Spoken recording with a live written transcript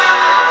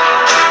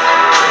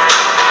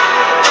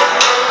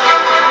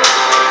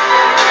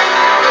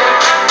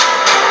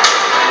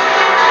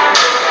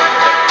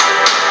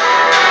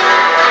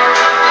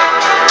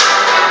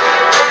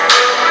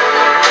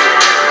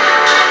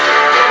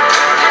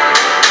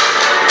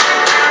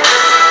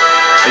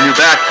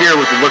back here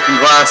with the Looking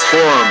Glass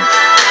Forum,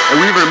 and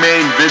we've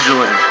remained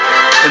vigilant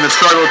in the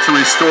struggle to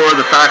restore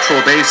the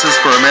factual basis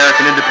for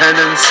American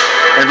independence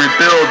and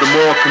rebuild the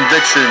moral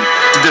conviction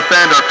to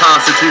defend our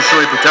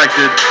constitutionally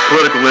protected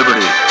political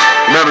liberty.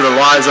 Remember, the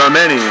lies are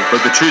many,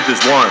 but the truth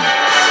is one.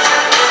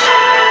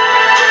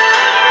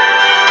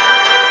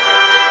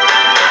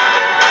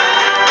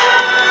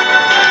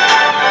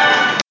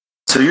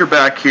 So you're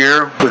back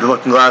here with the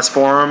Looking Glass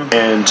Forum,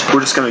 and we're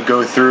just going to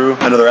go through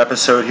another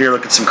episode here,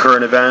 look at some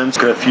current events,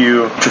 look at a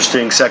few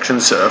interesting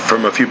sections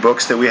from a few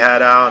books that we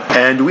had out,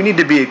 and we need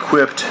to be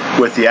equipped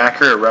with the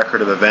accurate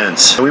record of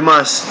events. We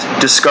must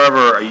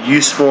discover a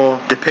useful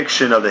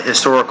depiction of the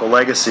historical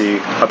legacy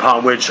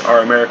upon which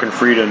our American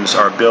freedoms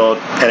are built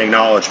and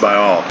acknowledged by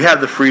all. We have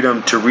the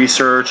freedom to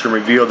research and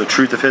reveal the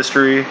truth of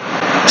history,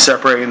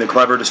 separating the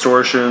clever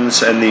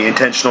distortions and the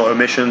intentional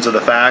omissions of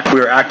the fact.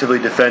 We are actively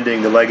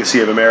defending the legacy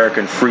of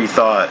American free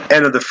thought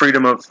and of the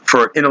freedom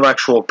for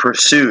intellectual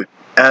pursuit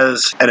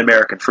as an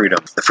American freedom,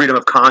 the freedom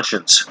of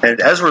conscience. And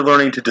as we're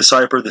learning to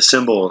decipher the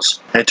symbols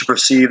and to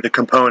perceive the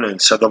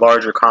components of the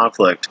larger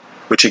conflict,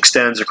 which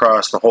extends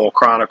across the whole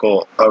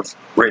chronicle of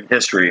written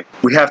history,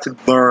 we have to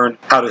learn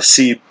how to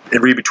see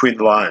and read between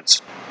the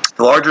lines.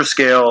 The larger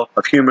scale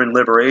of human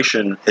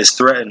liberation is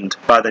threatened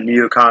by the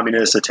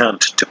neo-communist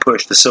attempt to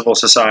push the civil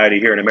society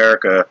here in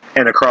America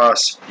and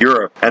across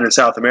Europe and in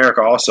South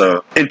America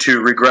also into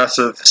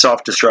regressive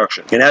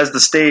self-destruction. And as the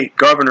state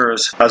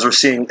governors, as we're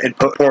seeing in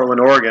Portland,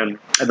 Oregon,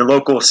 and the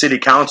local city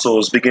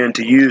councils begin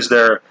to use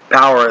their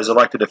power as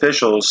elected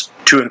officials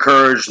to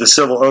encourage the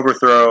civil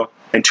overthrow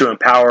and to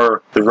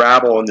empower the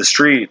rabble in the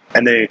street,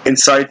 and they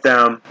incite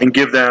them and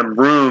give them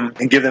room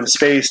and give them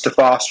space to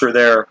foster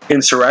their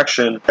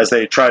insurrection as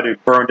they try to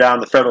burn down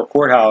the federal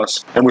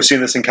courthouse. And we're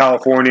seeing this in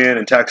California and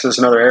in Texas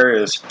and other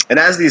areas. And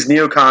as these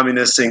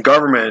neo-communists in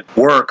government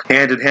work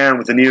hand in hand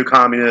with the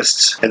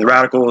neo-communists and the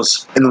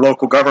radicals in the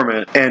local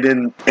government and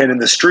in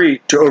the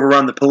street to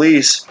overrun the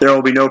police, there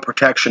will be no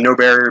protection, no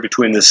barrier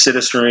between the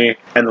citizenry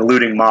and the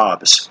looting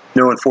mobs.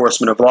 No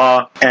enforcement of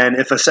law, and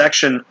if a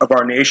section of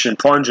our nation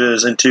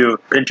plunges into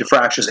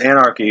fractious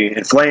anarchy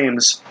and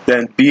flames,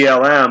 then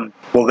BLM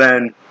will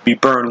then be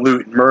burn,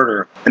 loot, and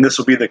murder. And this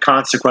will be the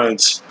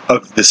consequence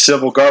of the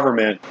civil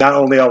government not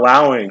only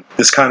allowing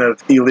this kind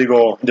of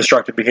illegal and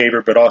destructive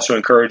behavior, but also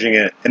encouraging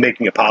it and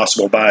making it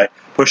possible by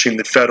pushing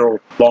the federal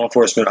law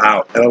enforcement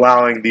out and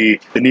allowing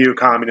the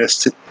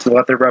neo-communists to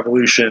let their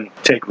revolution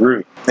take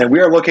root. And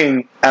we are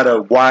looking at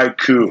a wide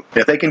coup.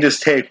 If they can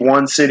just take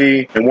one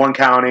city and one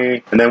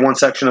county and then one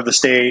section of the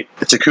state,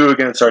 it's a coup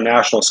against our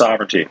national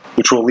sovereignty,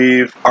 which will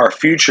leave our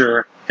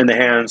future in the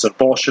hands of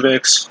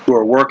Bolsheviks who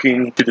are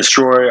working to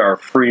destroy our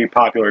free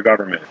popular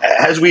government.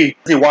 As the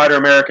wider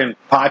American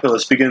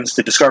populace begins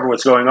to discover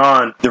what's going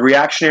on, the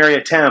reactionary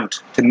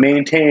attempt to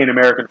maintain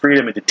American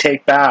freedom and to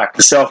take back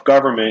the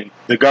self-government,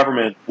 the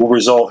government will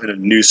result in a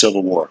new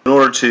civil war. In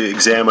order to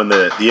examine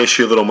the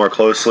issue a little more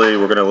closely,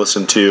 we're going to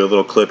listen to a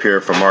little clip here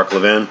from Mark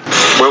Levin.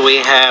 Where we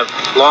have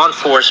law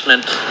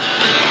enforcement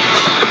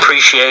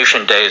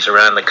appreciation days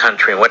around the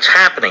country. What's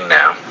happening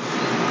now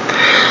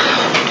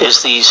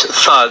is these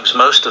thugs,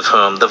 most of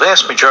whom, the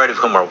vast majority of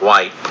whom are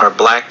white, are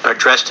black, are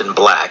dressed in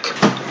black,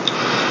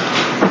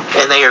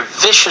 and they are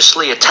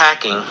viciously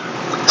attacking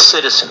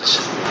citizens.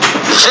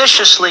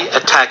 Viciously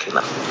attacking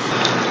them.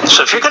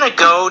 So if you're going to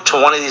go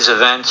to one of these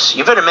events,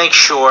 you better make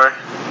sure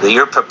that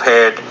you're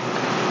prepared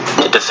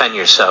to defend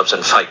yourselves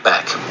and fight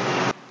back.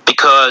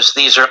 Because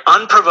these are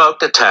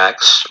unprovoked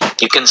attacks.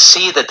 You can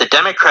see that the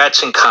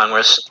Democrats in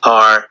Congress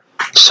are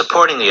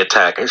supporting the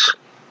attackers,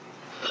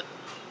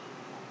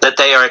 that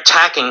they are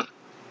attacking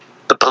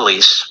the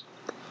police,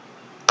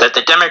 that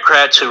the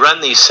Democrats who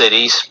run these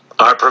cities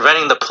are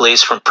preventing the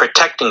police from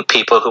protecting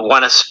people who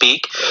want to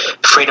speak,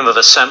 freedom of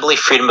assembly,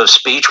 freedom of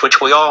speech,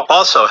 which we all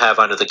also have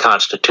under the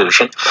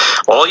Constitution.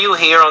 All you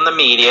hear on the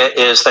media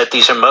is that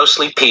these are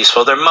mostly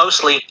peaceful. They're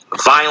mostly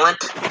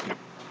violent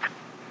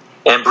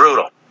and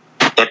brutal.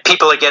 And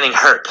people are getting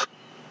hurt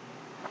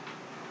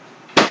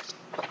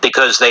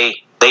because they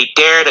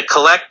dare to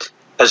collect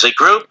as a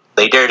group,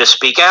 they dare to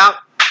speak out,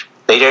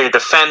 they dare to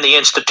defend the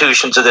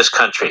institutions of this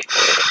country.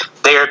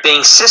 They are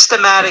being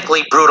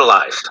systematically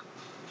brutalized.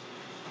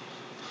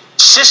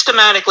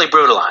 Systematically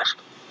brutalized.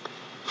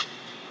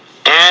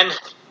 And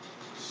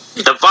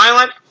the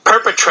violent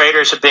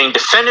perpetrators are being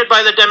defended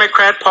by the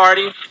Democrat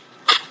Party.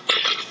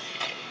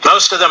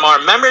 Most of them are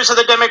members of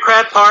the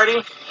Democrat Party.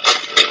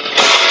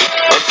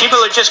 And people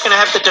are just going to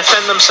have to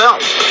defend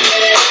themselves.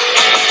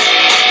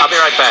 I'll be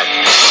right back.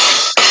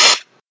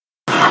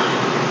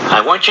 I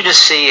want you to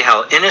see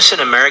how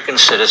innocent American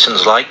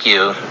citizens like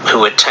you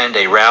who attend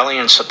a rally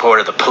in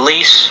support of the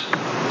police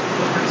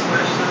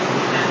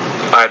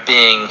are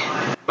being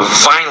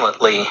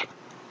violently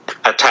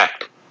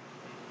attacked.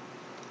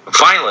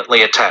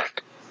 Violently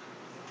attacked.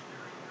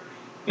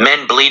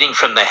 Men bleeding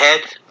from the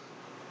head.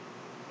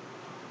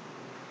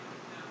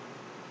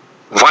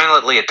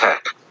 Violently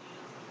attacked.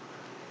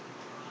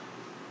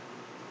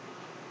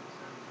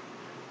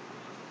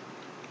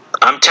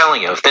 I'm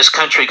telling you, if this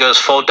country goes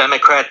full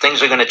Democrat,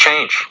 things are going to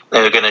change.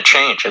 They're going to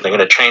change, and they're going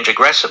to change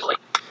aggressively.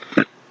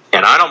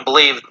 And I don't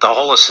believe the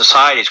whole of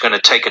society is going to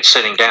take it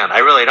sitting down. I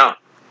really don't.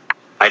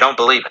 I don't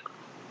believe it.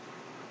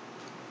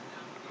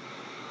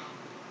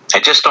 I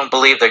just don't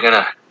believe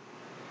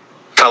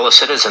fellow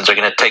citizens are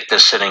going to take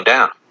this sitting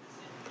down.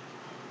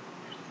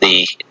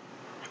 The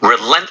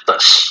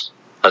relentless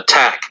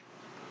attack.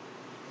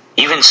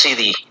 Even see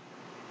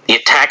the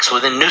attacks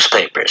within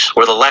newspapers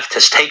where the left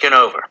has taken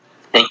over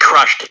and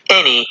crushed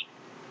any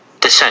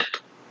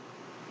dissent.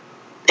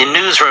 In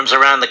newsrooms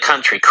around the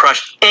country,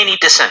 crushed any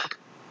dissent.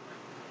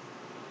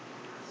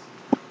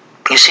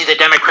 You see the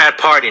Democrat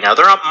Party now.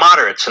 There are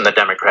moderates in the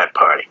Democrat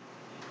Party.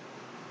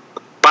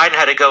 Biden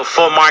had to go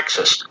full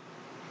Marxist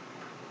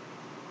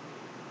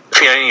if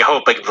he had any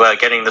hope of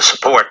getting the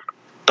support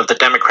of the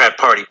Democrat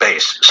Party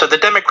base. So the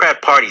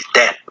Democrat Party's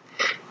dead.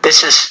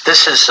 This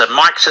is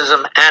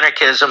Marxism,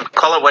 anarchism,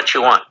 call it what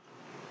you want.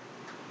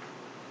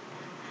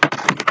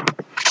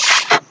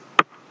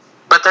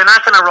 But they're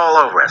not going to roll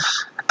over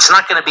us. It's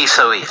not going to be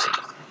so easy.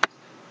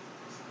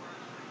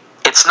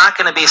 It's not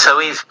going to be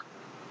so easy.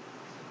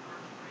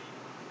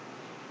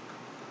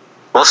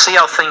 We'll see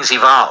how things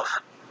evolve.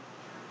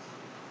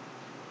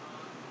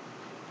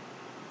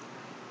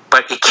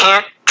 But you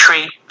can't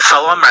treat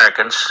fellow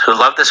Americans who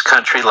love this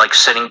country like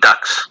sitting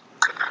ducks.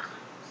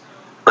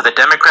 With the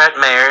Democrat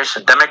mayors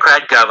and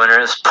Democrat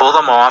governors, pull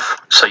them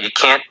off so you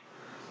can't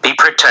be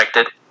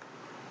protected.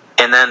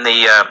 And then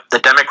the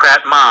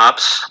Democrat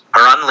mobs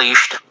are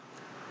unleashed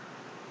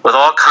with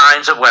all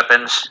kinds of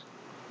weapons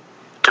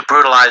to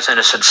brutalize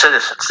innocent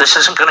citizens. This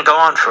isn't going to go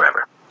on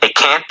forever. It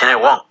can't and it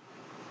won't.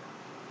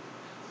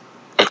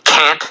 It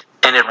can't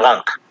and it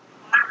won't.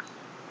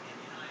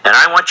 And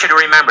I want you to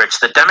remember, it's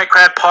the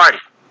Democrat Party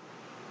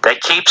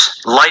that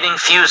keeps lighting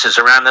fuses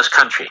around this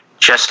country,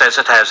 just as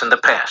it has in the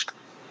past.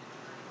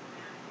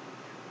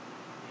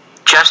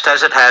 Just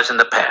as it has in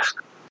the past.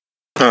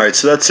 All right,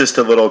 so that's just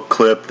a little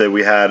clip that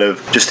we had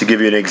of just to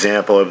give you an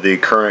example of the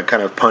current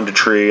kind of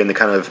punditry and the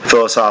kind of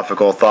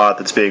philosophical thought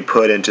that's being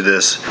put into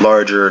this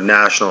larger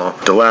national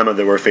dilemma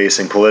that we're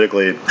facing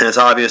politically. And it's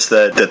obvious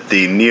that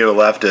the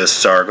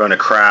neo-leftists are going to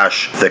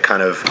crash the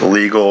kind of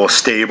legal,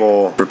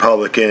 stable,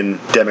 Republican,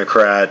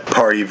 Democrat,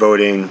 party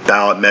voting,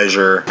 ballot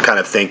measure kind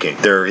of thinking.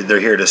 They're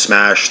here to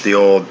smash the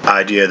old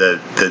idea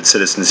that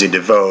citizens need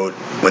to vote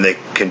when they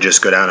can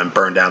just go down and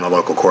burn down the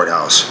local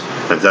courthouse.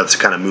 That's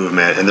the kind of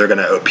movement, and they're going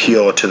to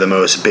appeal to the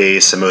most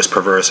base and most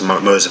perverse and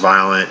most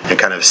violent and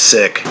kind of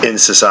sick in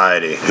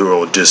society who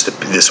will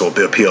this will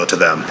appeal to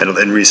them.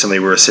 And recently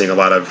we were seeing a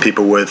lot of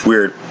people with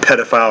weird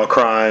pedophile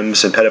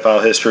crimes and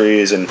pedophile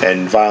histories and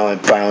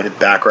violent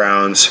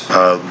backgrounds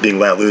being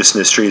let loose in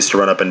the streets to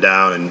run up and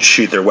down and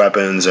shoot their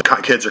weapons. And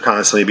kids are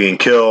constantly being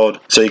killed.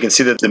 So you can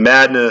see that the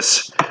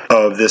madness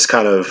of this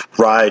kind of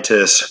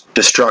riotous,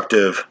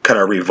 destructive kind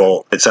of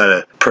revolt. It's not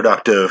a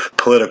productive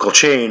political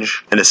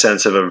change in a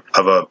sense of a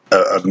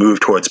move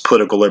towards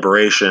political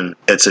liberation.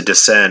 It's a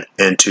descent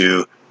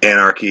into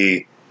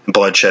anarchy,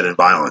 bloodshed, and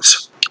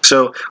violence.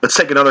 So let's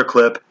take another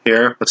clip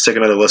here. Let's take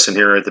another listen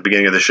here at the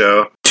beginning of the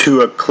show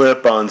to a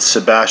clip on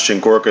Sebastian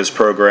Gorka's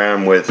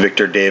program with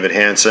Victor David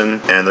Hansen,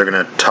 and they're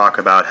going to talk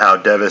about how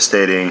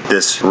devastating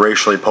this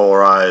racially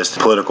polarized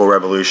political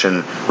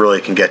revolution really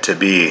can get to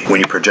be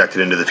when you project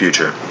it into the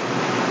future.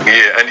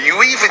 Yeah, and you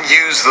even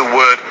use the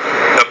word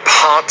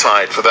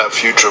apartheid for that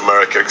future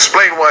America.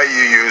 Explain why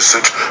you use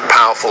such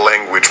powerful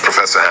language,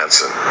 Professor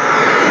Hansen.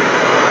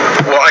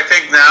 Well, I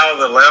think now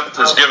the left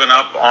has given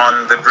up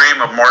on the dream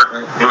of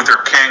Martin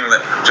Luther King that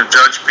to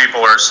judge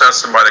people or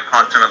assess them by the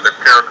content of their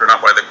character,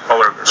 not by the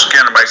color of their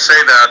skin. And I say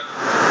that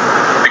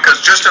because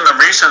just in the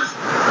recent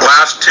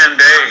last 10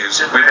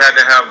 days, we've had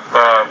to have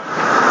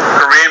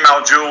Kareem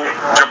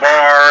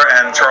Abdul-Jabbar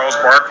and Charles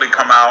Barkley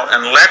come out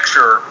and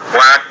lecture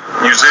black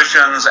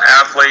musicians,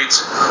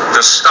 athletes,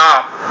 to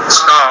stop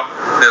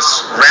this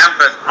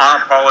rampant,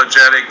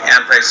 unapologetic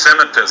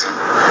anti-Semitism.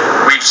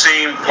 We've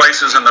seen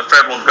places in the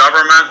federal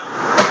government,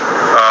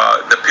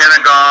 the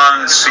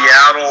Pentagon,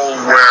 Seattle,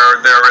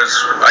 where there is,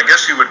 I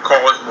guess you would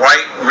call it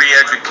white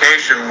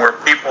re-education, where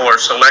people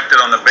are selected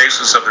on the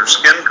basis of their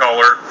skin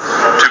color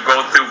to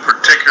go through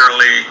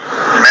particularly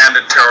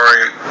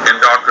mandatory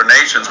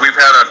indoctrinations. We've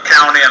had a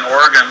county in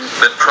Oregon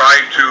that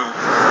tried to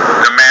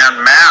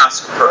demand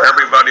masks for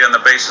everybody on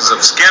the basis of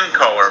skin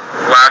color,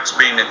 blacks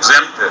being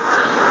exempted.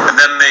 And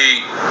then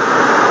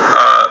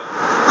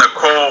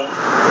Nicole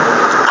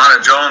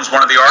Jones, one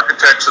of the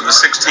architects of the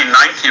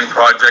 1619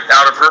 Project,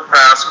 out of her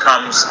past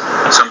comes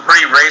some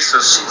pretty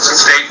racist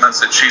statements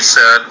that she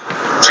said.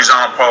 She's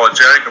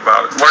unapologetic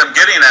about it. What I'm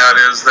getting at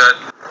is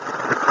that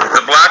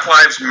the Black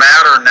Lives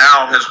Matter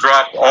now has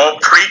dropped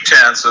all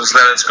pretenses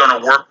that it's going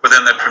to work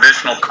within the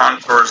traditional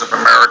contours of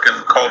American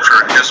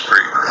culture and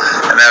history,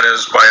 and that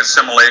is by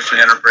assimilation,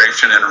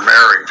 integration,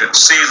 intermarriage. It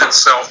sees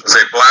itself as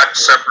a black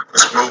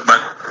separatist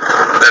movement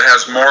that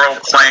has moral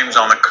claims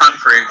on the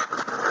country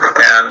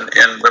and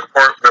in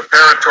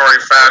reparatory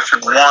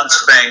fashion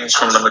wants things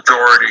from the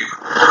majority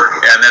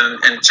and then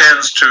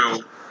intends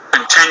to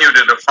continue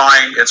to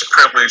define its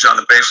privilege on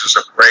the basis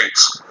of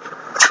race.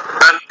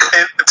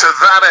 And to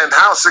that end,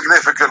 how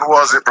significant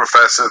was it,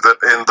 Professor, that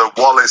in the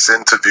Wallace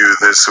interview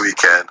this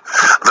weekend,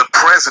 the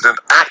president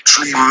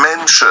actually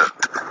mentioned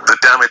the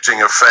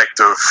damaging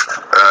effect of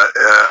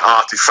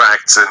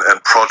artifacts and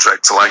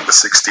projects like the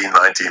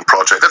 1619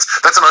 project?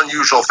 That's an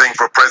unusual thing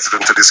for a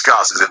president to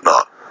discuss, is it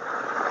not?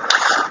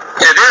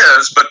 It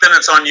is, but then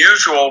it's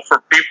unusual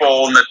for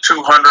people in the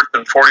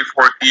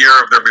 244th year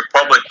of the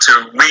Republic to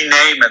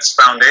rename its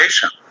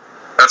foundation.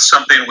 That's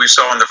something we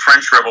saw in the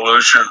French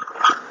Revolution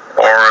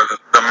or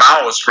the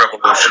Maoist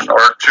Revolution,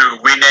 or to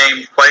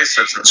rename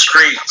places and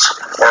streets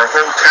or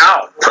whole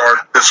towns,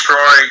 or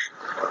destroy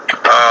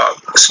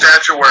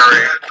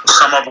statuary,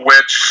 some of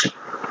which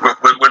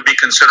would be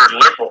considered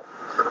liberal.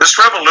 This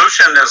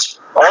revolution is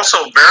also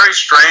very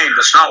strange.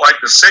 It's not like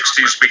the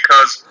 60s,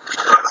 because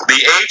the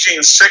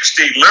aging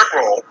 60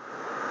 liberal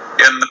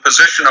in the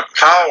position of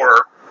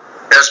power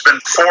has been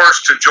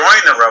forced to join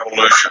the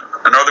revolution.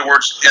 In other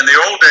words, in the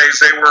old days,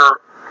 they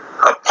were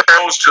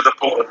opposed to the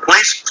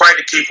police, tried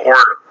to keep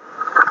order.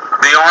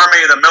 The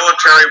army, the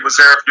military was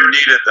there if you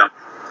needed them.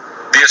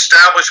 The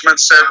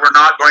establishment said, we're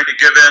not going to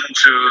give in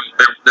to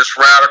this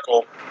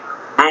radical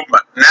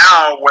movement.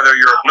 Now, whether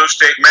you're a blue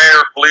state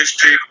mayor, police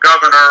chief,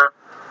 governor,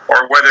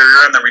 or whether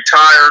you're in the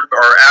retired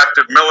or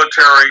active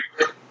military,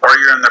 or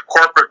you're in the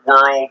corporate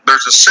world,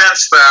 there's a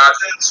sense that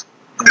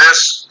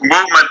this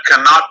movement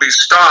cannot be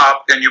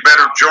stopped, and you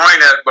better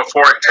join it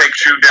before it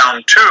takes you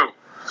down too.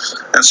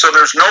 And so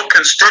there's no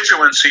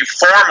constituency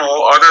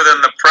formal other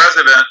than the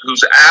president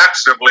who's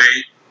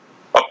actively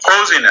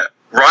opposing it.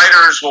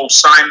 Writers will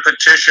sign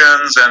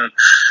petitions, and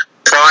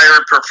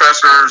fired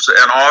professors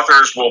and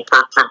authors will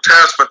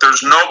protest, but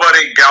there's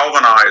nobody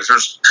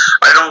galvanized.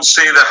 I don't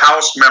see the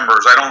House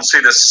members. I don't see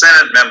the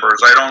Senate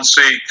members. I don't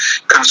see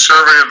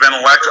conservative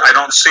intellectuals. I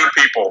don't see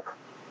people.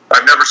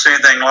 I've never seen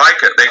anything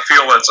like it. They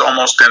feel it's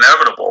almost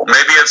inevitable.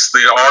 Maybe it's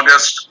the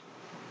August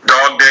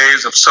dog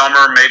days of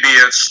summer. Maybe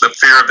it's the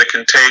fear of the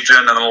contagion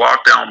and the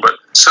lockdown, but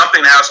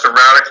something has to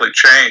radically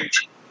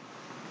change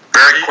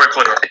very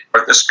quickly,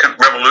 or this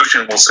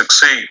revolution will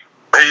succeed.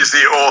 He's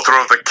the author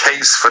of The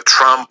Case for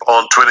Trump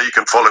on Twitter. You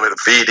can follow him at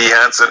V.D.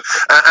 Hansen.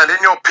 And in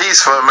your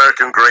piece for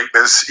American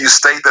Greatness, you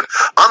state that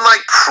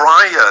unlike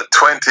prior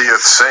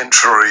 20th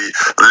century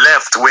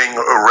left-wing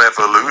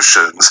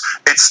revolutions,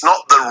 it's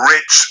not the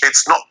rich,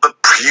 it's not the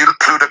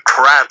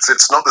plutocrats,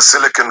 it's not the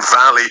Silicon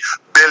Valley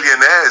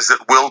billionaires that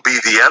will be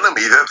the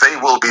enemy, that they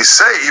will be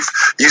safe.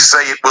 You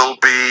say it will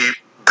be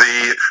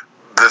the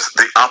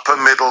upper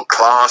middle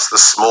class, the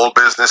small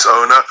business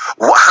owner.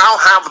 How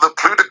have the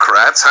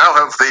plutocrats, how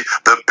have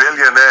the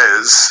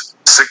billionaires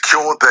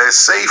secured their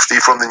safety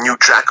from the new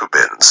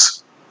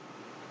Jacobins?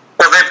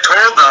 Well, they've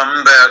told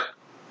them that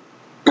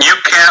you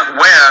can't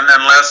win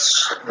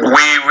unless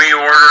we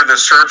reorder the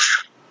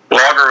search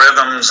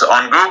logarithms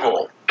on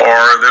Google,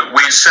 or that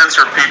we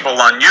censor people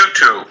on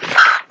YouTube,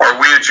 or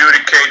we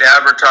adjudicate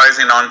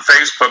advertising on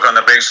Facebook on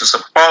the basis of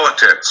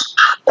politics,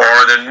 or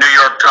the New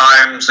York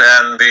Times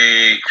and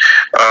the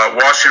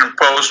Washington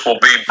Post will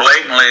be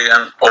blatantly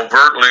and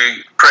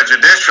overtly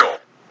prejudicial,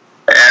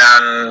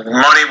 and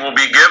money will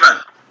be given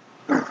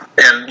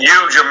in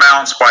huge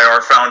amounts by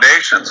our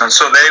foundations. And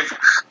so they've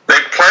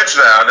pledged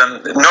that.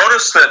 And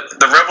notice that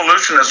the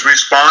revolution has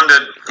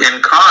responded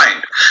in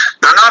kind.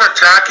 They're not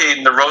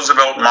attacking the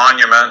Roosevelt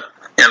Monument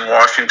in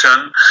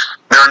Washington.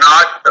 They're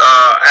not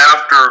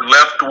after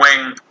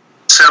left-wing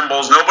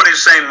symbols.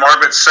 Nobody's saying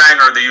Margaret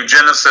Sanger, the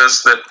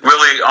eugenicist that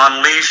really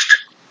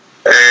unleashed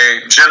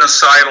a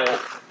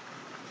genocidal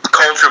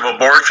culture of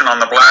abortion on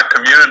the black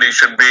community,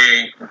 should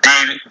be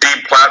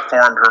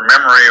deplatformed. Her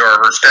memory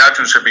or her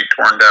statue should be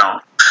torn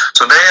down.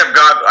 So they have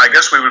got, I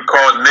guess we would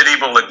call it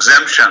medieval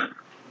exemption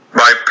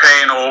by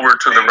paying over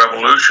to the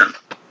revolution.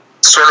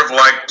 Sort of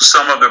like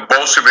some of the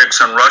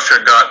Bolsheviks in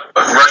Russia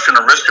Russian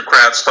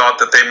aristocrats thought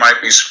that they might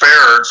be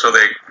spared, so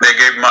they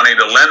gave money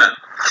to Lenin.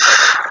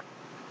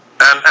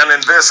 And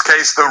in this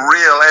case, the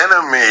real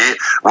enemy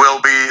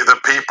will be the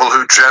people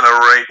who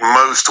generate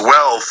most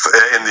wealth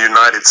in the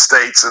United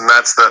States, and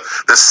that's the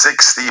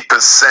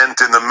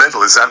 60% in the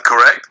middle. Is that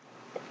correct?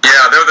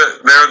 Yeah,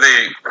 they're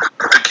the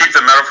to keep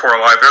the metaphor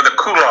alive, they're the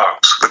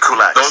kulaks. The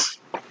kulaks. Those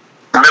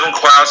middle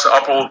class,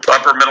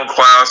 upper middle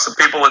class, the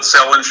people that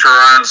sell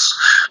insurance,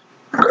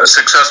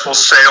 successful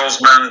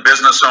salesmen,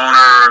 business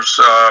owners,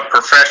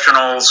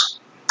 professionals.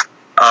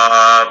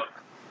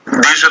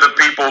 These are the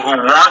people who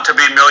want to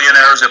be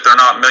millionaires if they're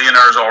not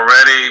millionaires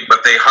already,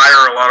 but they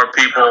hire a lot of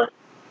people.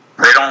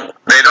 They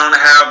don't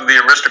have the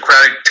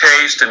aristocratic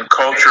taste and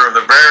culture of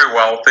the very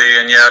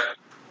wealthy, and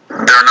yet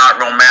they're not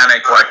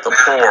romantic like the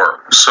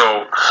poor.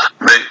 So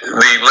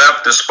the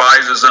left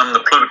despises them.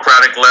 The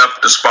plutocratic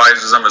left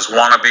despises them as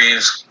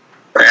wannabes,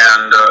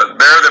 and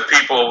they're the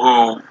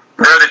people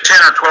they're the 10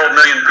 or 12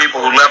 million people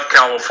who left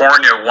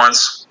California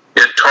once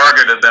it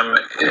targeted them,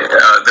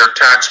 their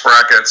tax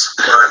brackets,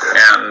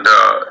 and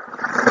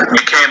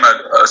became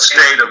a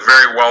state of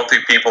very wealthy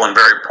people and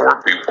very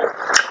poor people.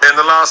 In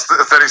the last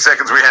 30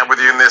 seconds we have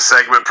with you in this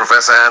segment,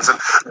 Professor Hansen,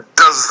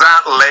 does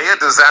that layer,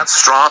 does that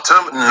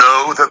stratum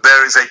know that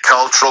there is a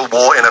cultural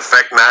war in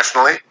effect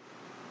nationally?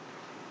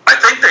 I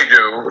think they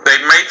do. They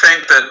may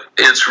think that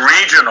it's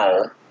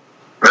regional,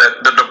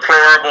 that the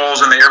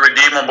deplorables and the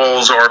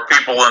irredeemables are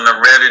people in the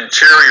red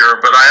interior,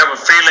 but I have a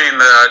feeling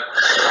that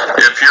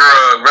if you're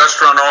a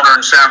restaurant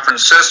owner in San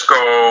Francisco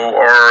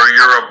or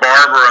you're a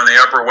barber on the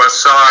Upper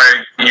West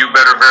Side, you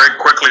better very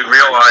quickly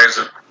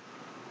realize that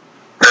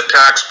the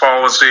tax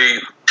policy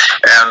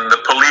and the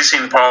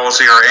policing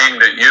policy are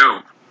aimed at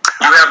you.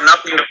 You have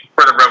nothing to do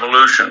for the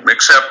revolution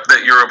except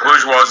that you're a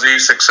bourgeoisie,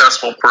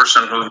 successful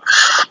person who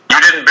you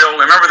didn't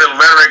build. Remember the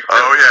rhetoric?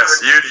 Oh,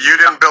 yes. You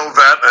didn't build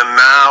that, and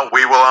now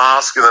we will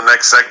ask in the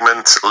next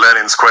segment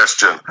Lenin's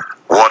question.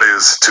 What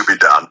is to be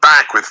done?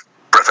 Back with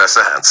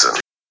Professor Hansen.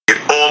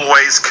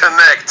 Always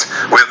connect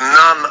with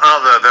none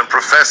other than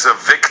Professor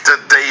Victor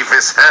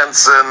Davis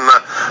Hansen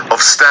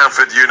of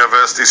Stanford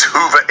University's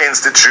Hoover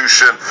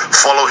Institution.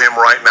 Follow him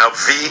right now,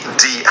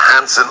 VD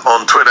Hansen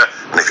on Twitter.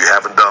 And if you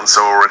haven't done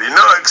so already,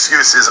 no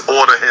excuses.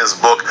 Order his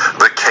book,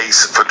 The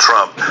Case for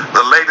Trump.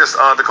 The latest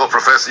article,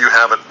 Professor, you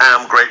have at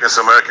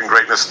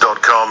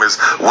AmGreatnessAmericanGreatness.com is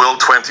Will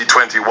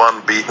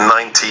 2021 Beat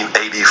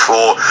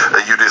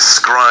 1984? You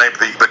describe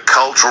the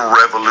cultural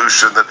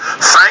revolution that,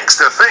 thanks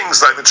to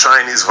things like the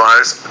Chinese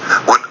virus,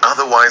 would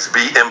otherwise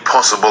be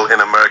impossible in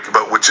America,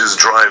 but which is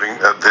driving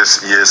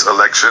this year's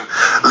election.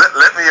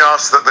 Let me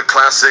ask the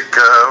classic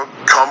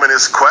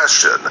communist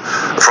question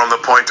from the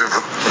point of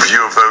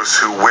view of those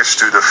who wish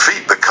to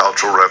defeat the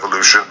cultural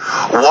revolution.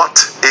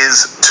 What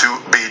is to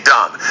be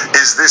done?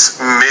 Is this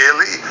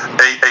merely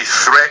a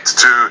threat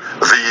to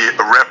the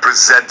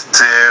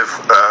representative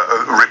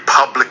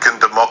Republican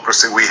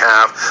democracy we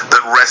have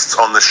that rests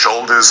on the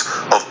shoulders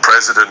of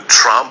President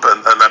Trump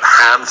and that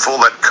handful,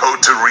 that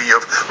coterie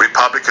of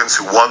Republicans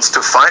who wants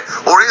to fight?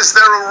 Or is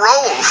there a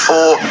role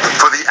for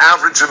the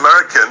average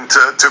American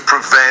to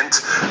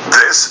prevent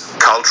this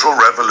cultural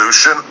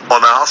revolution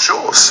on our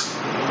shores?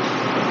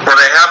 Well,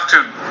 they have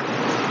to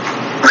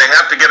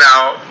get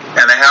out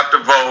and they have to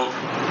vote,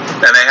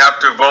 and they have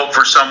to vote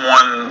for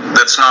someone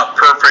that's not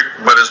perfect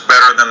but is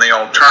better than the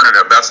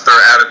alternative. That's their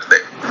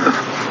attitude.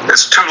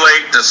 It's too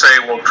late to say,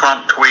 well,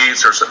 Trump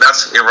tweets, or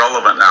that's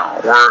irrelevant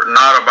now. We're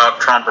not about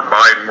Trump or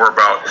Biden. We're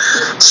about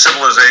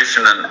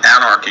civilization and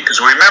anarchy. Because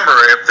remember,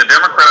 if the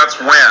Democrats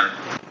win,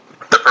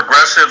 the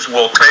progressives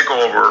will take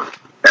over,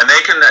 and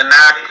they can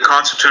enact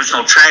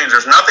constitutional change.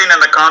 There's nothing in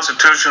the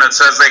Constitution that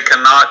says they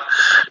cannot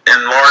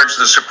enlarge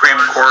the Supreme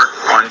Court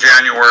on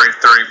January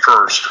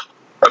 31st.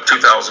 Of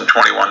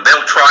 2021.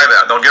 They'll try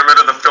that. They'll get rid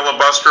of the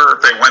filibuster if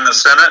they win the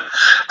Senate.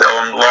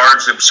 They'll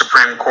enlarge the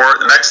Supreme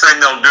Court. The next thing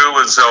they'll do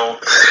is they'll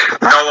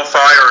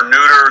nullify or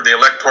neuter the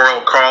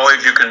Electoral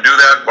College. You can do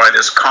that by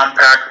this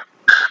compact,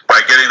 by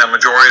getting the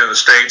majority of the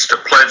states to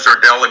pledge their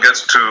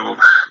delegates to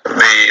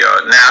the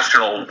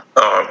national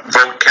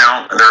vote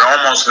count. They're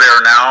almost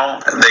there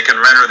now. They can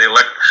render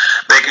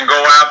they can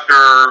go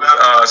after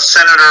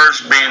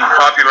senators being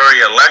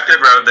popularly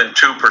elected rather than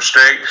 2 per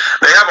state.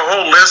 They have a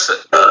whole list,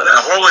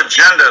 a whole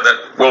agenda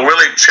that will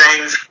really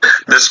change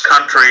this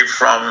country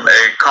from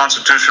a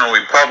constitutional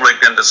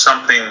republic into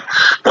something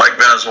like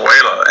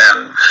Venezuela.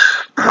 And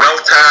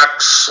wealth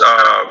tax,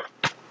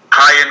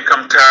 high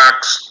income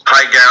tax,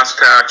 high gas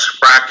tax,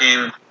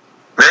 fracking.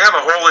 They have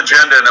a whole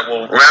agenda that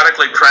will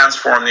radically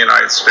transform the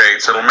United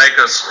States. It'll make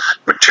us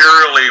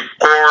materially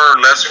poorer,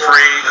 less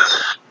free.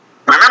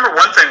 Remember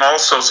one thing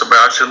also,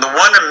 Sebastian, the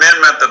one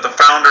amendment that the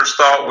founders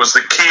thought was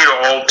the key to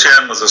all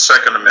 10 was the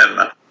Second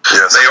Amendment.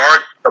 Yes. They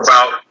argued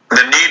about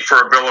the need for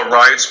a Bill of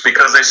Rights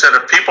because they said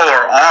if people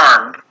are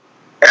armed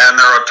and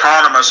they're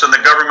autonomous and the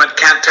government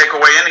can't take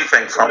away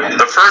anything from them,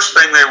 the first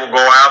thing they will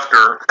go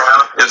after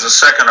is the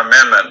Second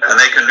Amendment, and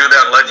they can do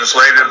that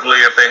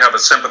legislatively if they have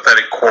a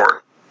sympathetic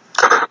court.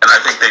 And I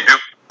think they do.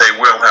 They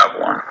will have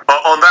one.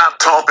 On that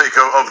topic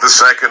of the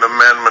Second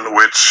Amendment,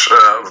 which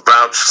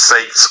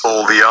vouchsafes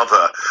all the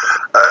other,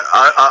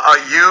 are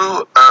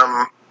you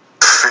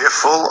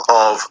fearful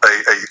of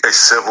a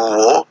civil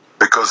war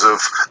because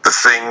of the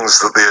things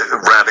that the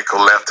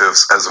radical left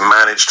has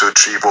managed to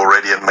achieve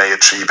already and may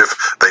achieve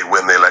if they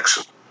win the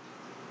election?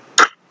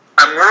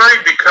 I'm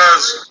worried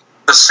because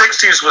the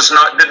 60s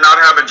did not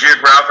have a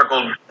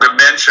geographical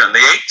dimension.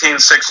 The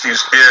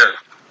 1860s did.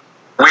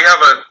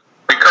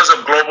 Because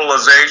of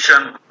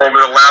globalization, over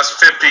the last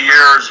 50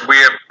 years, we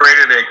have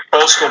created a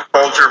coastal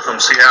culture from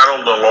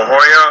Seattle to La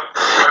Jolla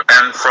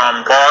and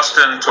from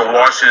Boston to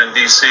Washington,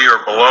 D.C. or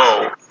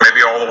below,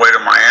 maybe all the way to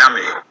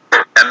Miami.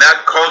 And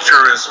that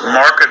culture is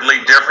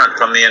markedly different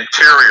from the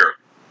interior.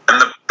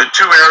 And the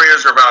two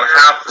areas are about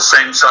half the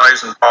same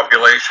size in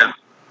population.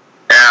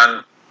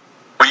 And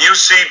when you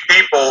see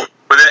people,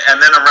 and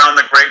then around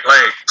the Great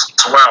Lakes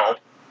as well,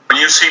 when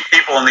you see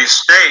people in these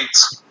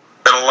states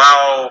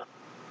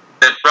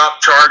that drop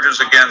charges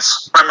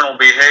against criminal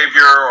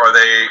behavior, or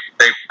they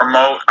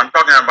promote, I'm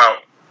talking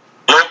about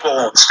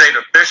local and state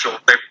officials,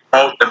 they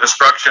promote the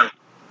destruction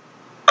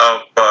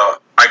of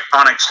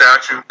iconic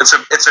statues.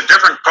 It's a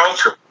different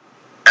culture,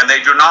 and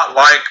they do not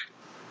like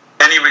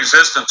any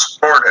resistance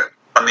toward it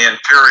from the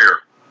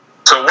interior.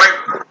 So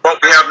what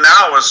we have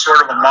now is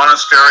sort of a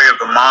monastery of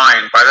the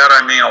mind. By that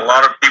I mean a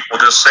lot of people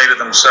just say to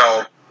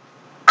themselves,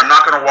 I'm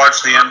not going to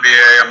watch the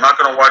NBA. I'm not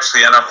going to watch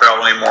the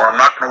NFL anymore.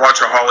 I'm not going to watch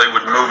a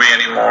Hollywood movie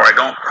anymore. I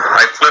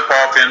flip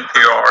off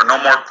NPR.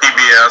 No more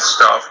PBS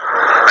stuff.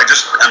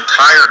 I'm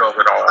tired of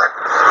it all.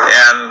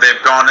 And they've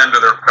gone into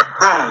their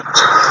cocoons.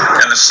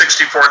 And the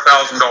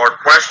 $64,000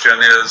 question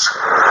is,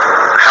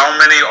 how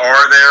many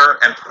are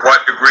there and to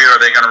what degree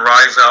are they going to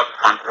rise up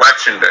on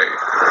election day?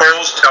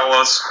 Polls tell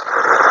us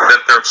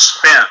that they're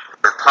spent.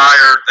 They're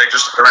tired. They're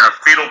in a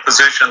fetal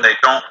position. They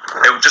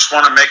just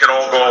want to make it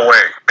all go away.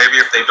 Maybe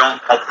if they don't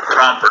vote for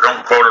Trump or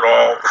don't vote at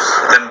all,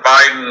 then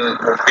Biden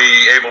will be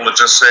able to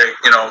just say,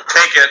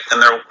 take it,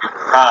 and there will be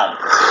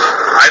calm.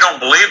 I don't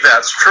believe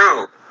that's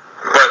true,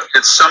 but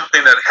it's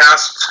something that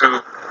has to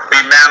be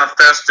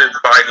manifested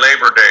by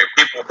Labor Day.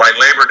 People by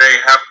Labor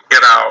Day have to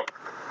get out,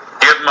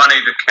 give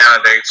money to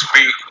candidates,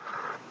 be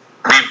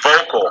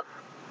vocal,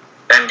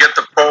 and get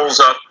the polls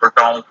up for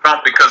Donald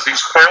Trump, because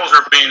these polls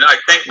are being, I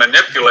think,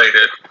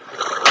 manipulated.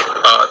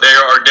 They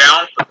are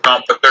down for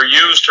Trump, but they're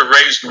used to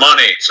raise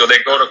money. So they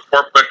go to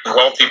corporate and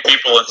wealthy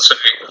people and say,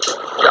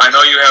 I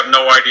know you have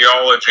no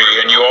ideology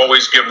and you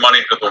always give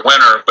money to the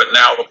winner, but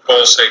now the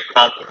polls say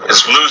Trump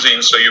is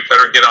losing, so you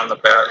better get on the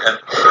bet. And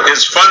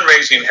his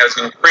fundraising has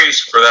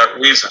increased for that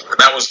reason. And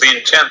that was the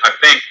intent, I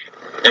think,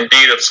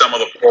 indeed, of some of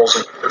the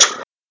polls.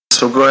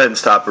 So go ahead and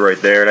stop it right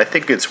there. And I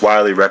think it's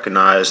widely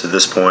recognized at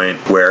this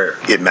point where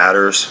it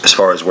matters as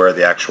far as where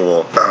the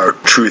actual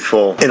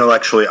truthful,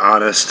 intellectually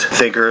honest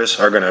thinkers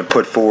are going to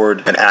put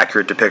forward an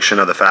accurate depiction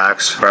of the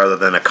facts rather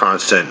than a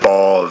constant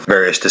ball of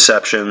various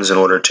deceptions in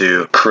order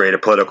to create a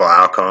political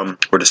outcome.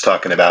 We're just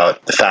talking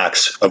about the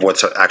facts of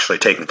what's actually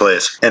taking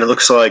place. And it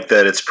looks like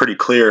that it's pretty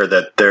clear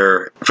that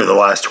there, for the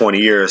last 20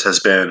 years,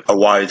 has been a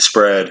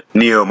widespread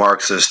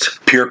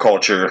neo-Marxist peer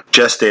culture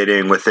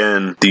gestating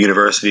within the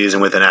universities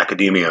and within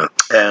academia.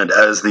 And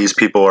as these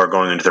people are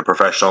going into their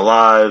professional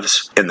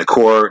lives, in the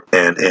court,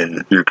 and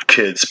in your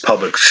kids'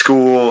 public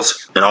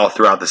schools, and all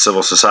throughout the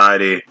civil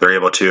society, they're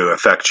able to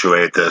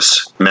effectuate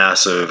this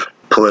massive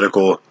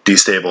political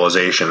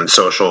destabilization and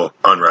social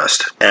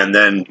unrest. And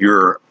then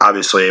you're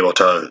obviously able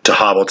to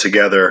hobble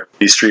together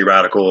these street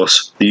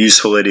radicals, the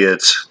useful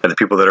idiots, and the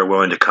people that are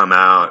willing to come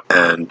out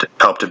and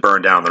help to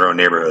burn down their own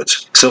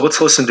neighborhoods. So let's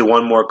listen to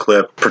one more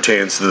clip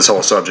pertains to this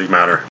whole subject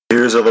matter.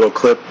 Here's a little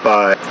clip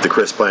by The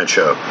Chris Plant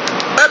Show.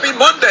 Happy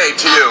Monday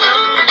to you.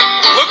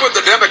 Look what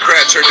the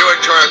Democrats are doing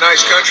to our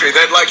nice country.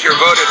 They'd like your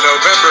vote in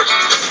November.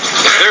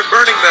 They're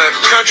burning the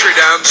country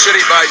down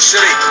city by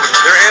city.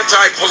 They're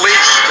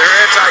anti-police. They're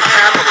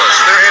anti-capitalist.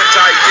 They're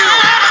anti-you.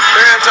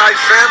 They're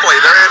anti-family.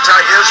 They're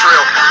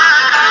anti-Israel.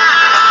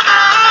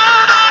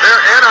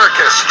 They're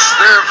anarchists.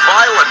 They're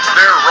violent.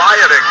 They're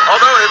rioting.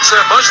 Although it's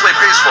mostly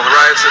peaceful. The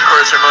riots, of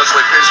course, are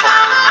mostly peaceful.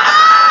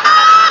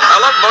 I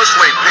love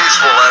mostly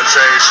peaceful as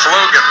a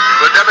slogan.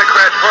 The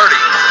Democrat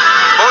Party,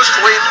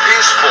 mostly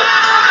peaceful.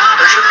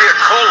 There should be a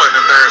colon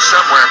in there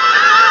somewhere.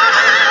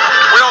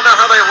 We all know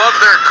how they love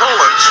their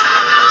colons.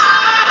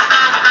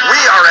 We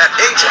are at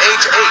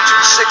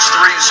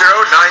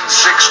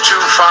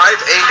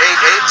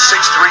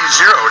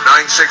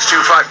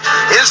 888-630-9625.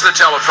 888-630-9625 is the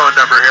telephone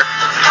number here.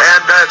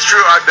 And it's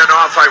true, I've been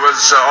off. I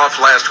was off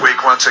last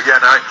week once again.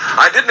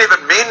 I didn't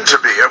even mean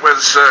to be.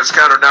 It's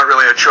kind of not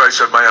really a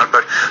choice of my own,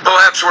 but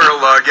perhaps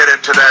we'll get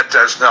into that.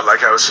 It's not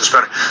like I was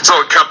suspended. It's a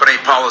little company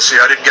policy.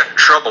 I didn't get in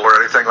trouble or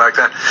anything like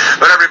that.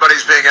 But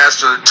everybody's being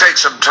asked to take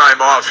some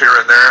time off here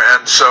and there,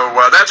 and so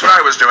that's what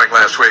I was doing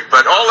last week.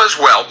 But all is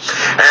well.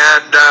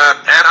 And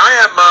I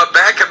am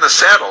back in the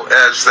saddle,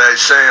 as they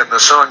say in the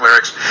song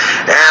lyrics.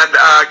 And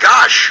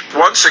gosh,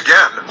 once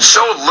again,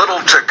 so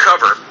little to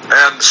cover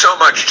and so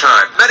much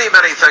time. Many,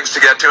 many things to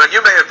get to. And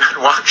you may have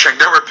been watching.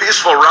 There were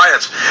peaceful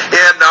riots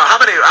in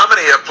how many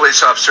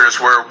police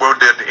officers were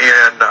wounded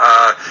in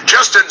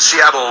just in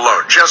Seattle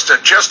alone, just in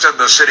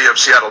the city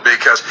of Seattle,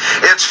 because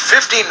it's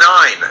 59.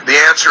 The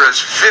answer is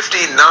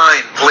 59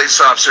 police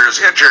officers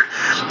injured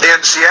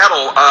in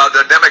Seattle.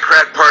 The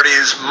Democrat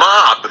Party's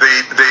mob,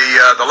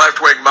 the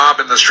left-wing mob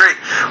in the street,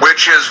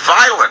 which is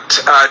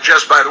violent,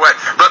 just by the way.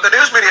 But the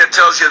news media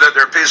tells you that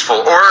they're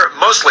peaceful, or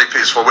mostly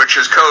peaceful, which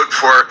is code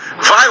for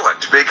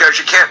violent, because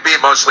you can't be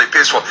mostly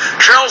peaceful.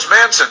 Charles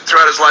Manson,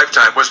 throughout his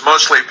lifetime, was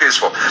mostly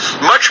peaceful.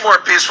 Much more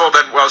peaceful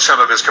than, well,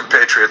 some of his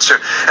compatriots too.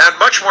 And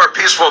much more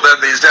peaceful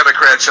than these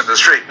Democrats in the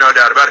street, no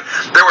doubt about it.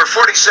 There were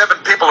 47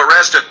 people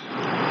arrested.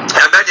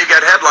 And then you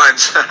get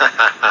headlines.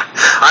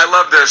 I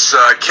love this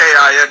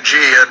KING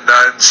in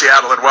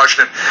Seattle and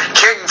Washington.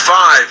 King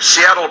 5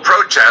 Seattle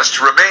protests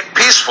remain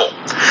peaceful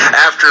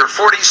after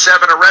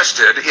 47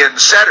 arrested in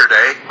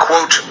Saturday,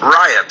 quote,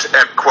 riot,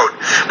 end quote.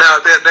 Now,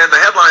 then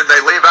the headline,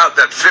 they leave out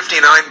that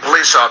 59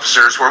 police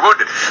officers were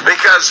wounded,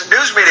 because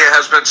news media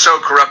has been so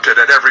corrupted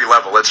at every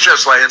level. It's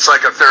just like, it's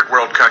like a third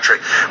world country.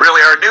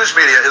 Really, our news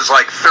media is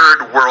like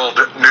third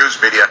world news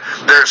media.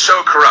 They're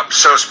so corrupt,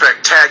 so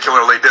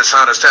spectacularly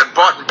dishonest, and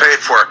bought and paid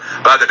for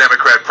by the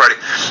Democrat Party.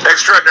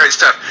 Extraordinary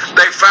stuff.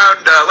 They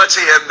found, let's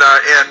see,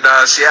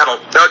 in Seattle.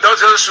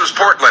 This was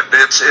Portland.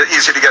 It's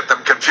easy to get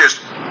them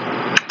confused.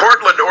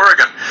 Portland,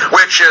 Oregon,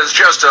 which is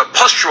just a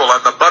pustule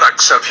on the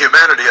buttocks of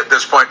humanity at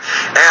this point.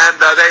 And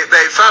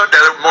they found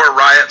more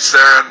riots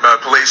there, and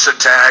police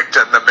attacked,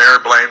 and the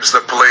mayor blames the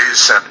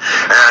police, and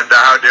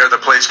how dare the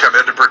police come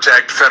in to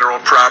protect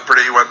federal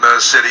property when the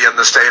city and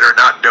the state are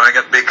not doing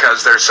it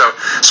because they're so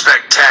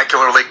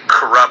spectacularly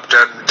corrupt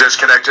and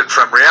disconnected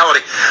from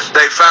reality.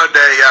 They found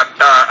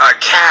a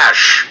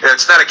cache,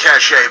 it's not a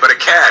cache, but a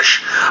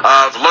cache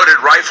of loaded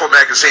rifle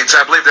magazines.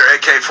 I believe they're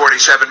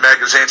AK-47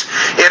 magazines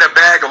in a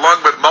bag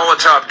along with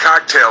Molotov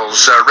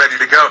cocktails ready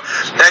to go.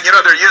 And,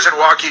 they're using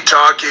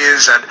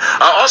walkie-talkies, and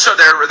also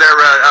they're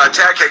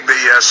attacking the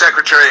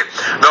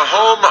the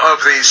home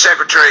of the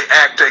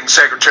acting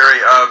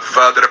secretary of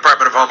the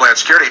Department of Homeland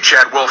Security,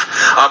 Chad Wolf.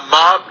 A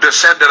mob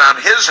descended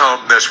on his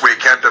home this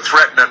weekend to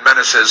threaten and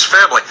menace his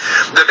family.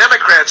 The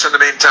Democrats, in the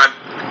meantime,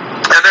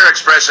 and they're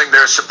expressing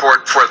their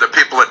support for the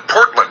people in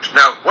Portland.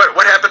 Now,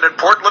 what happened in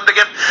Portland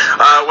again?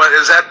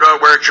 Is that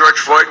where George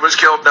Floyd was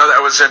killed? No,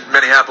 that was in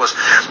Minneapolis.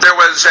 There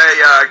was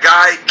a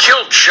guy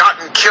shot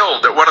and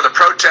killed at one of the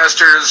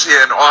protesters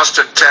in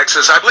Austin,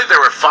 Texas. I believe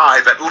there were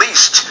at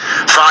least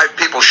five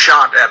people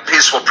shot at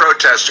peaceful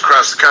protests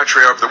across the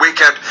country over the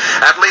weekend.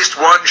 At least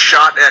one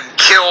shot and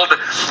killed.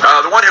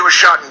 The one who was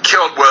shot and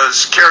killed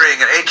was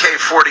carrying an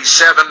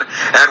AK-47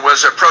 and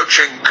was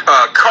approaching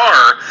a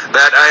car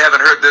that I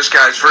haven't heard this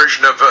guy's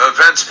version of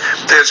events.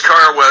 His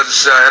car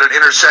was at an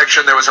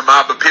intersection. There was a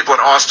mob of people in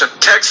Austin,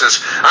 Texas.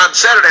 On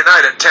Saturday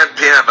night at 10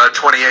 p.m., a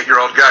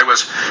 28-year-old guy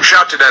was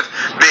shot to death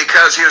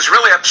because he was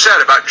really upset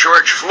about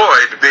George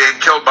Floyd being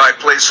killed by a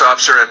police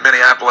officer in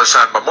Minneapolis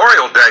on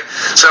Memorial Day.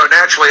 So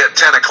naturally at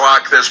 10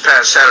 o'clock this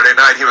past Saturday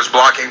night, he was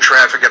blocking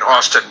traffic in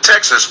Austin,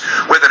 Texas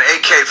with an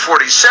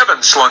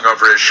AK-47 slung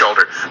over his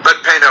shoulder.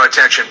 But pay no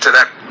attention to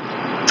that.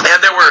 And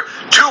there were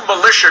two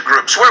militia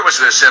groups. Where was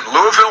this? In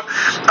Louisville?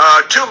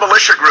 Two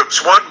militia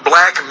groups. One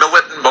black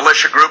militant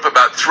militia group,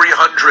 about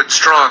 300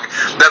 strong,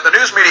 that the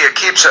news media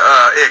keeps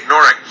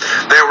ignoring.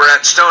 They were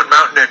at Stone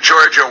Mountain in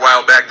Georgia a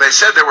while back. They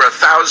said there were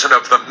 1,000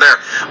 of them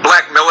there.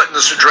 Black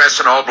militants dressed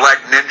in all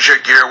black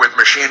ninja gear with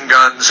machine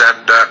guns,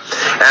 and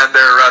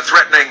they're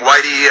threatening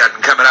Whitey and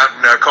coming out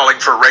and calling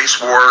for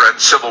race war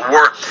and civil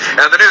war.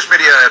 And the news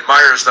media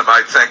admires them,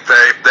 I think.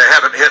 They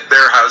haven't hit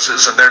their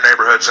houses and their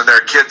neighborhoods and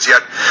their kids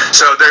yet.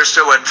 So they're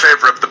still in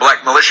favor of the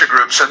black militia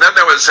groups. And then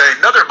there was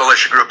another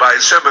militia group. I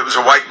assume it was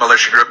a white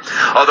militia group,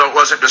 although it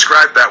wasn't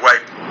described that way.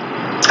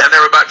 And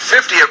there were about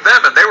 50 of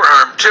them, and they were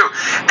armed too.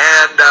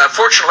 And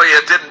fortunately,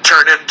 it didn't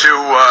turn into,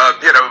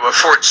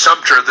 Fort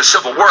Sumter, the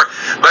Civil War.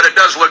 But it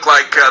does look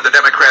like the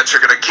Democrats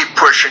are going to keep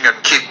pushing and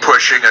keep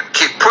pushing and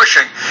keep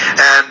pushing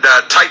and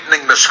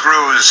tightening the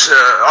screws,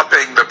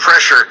 upping the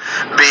pressure,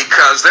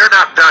 because they're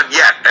not done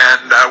yet.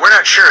 And we're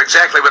not sure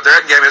exactly what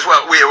their end game is.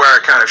 Well, we are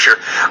kind of sure.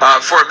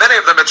 For many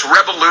of them, it's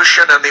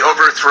revolution and the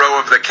overthrow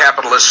of the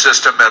capitalist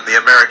system and the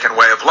American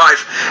way of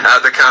life,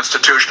 the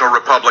constitutional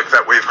republic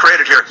that we've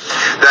created here.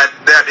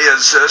 That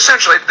is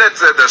essentially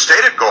the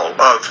stated goal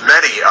of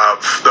many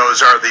of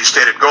those are the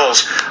stated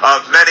goals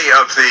of many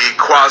of the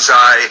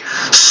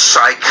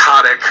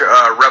quasi-psychotic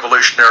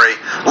revolutionary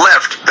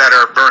left that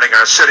are burning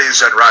our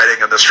cities and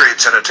rioting in the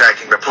streets and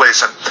attacking the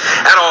police and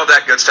all of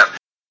that good stuff.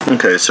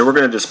 Okay, so we're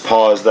going to just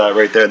pause that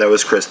right there. That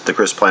was the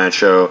Chris Plant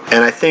Show.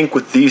 And I think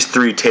with these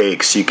three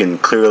takes, you can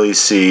clearly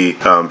see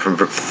from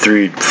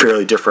three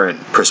fairly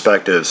different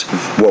perspectives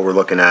what we're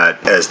looking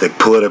at as the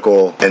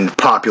political and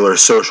popular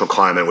social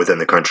climate within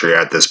the country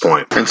at this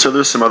point. And so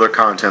there's some other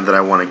content that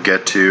I want to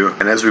get to.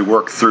 And as we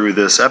work through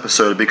this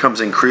episode, it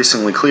becomes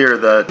increasingly clear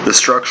that the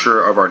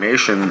structure of our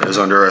nation is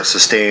under a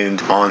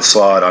sustained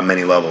onslaught on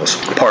many levels.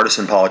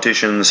 Partisan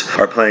politicians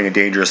are playing a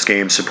dangerous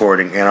game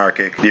supporting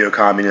anarchic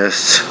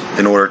neo-communists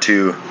in order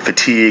to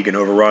fatigue and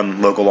overrun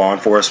local law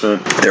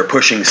enforcement. They're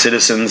pushing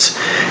citizens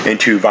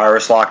into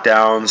virus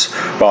lockdowns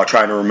while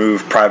trying to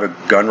remove private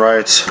gun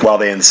rights, while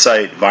they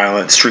incite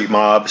violent street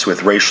mobs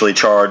with racially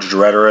charged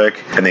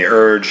rhetoric, and they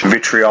urge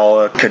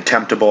vitriolic,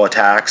 contemptible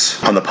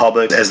attacks on the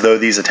public as though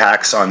these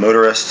attacks on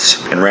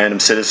motorists and random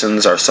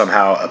citizens are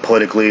somehow a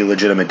politically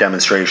legitimate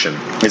demonstration,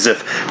 as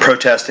if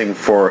protesting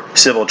for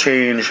civil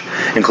change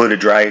included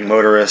dragging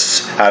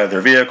motorists out of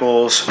their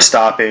vehicles,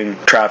 stopping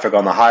traffic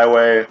on the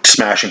highway,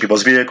 smashing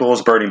people's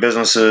vehicles, burning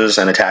businesses,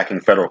 and attacking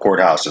federal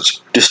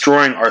courthouses.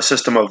 Destroying our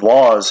system of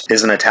laws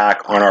is an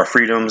attack on our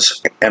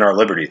freedoms and our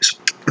liberties.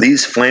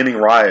 These flaming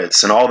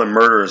riots and all the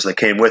murders that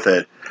came with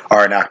it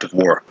are an act of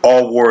war.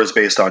 All war is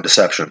based on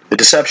deception. The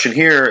deception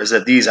here is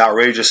that these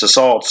outrageous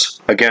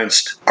assaults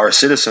against our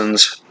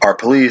citizens, our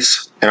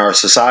police, and our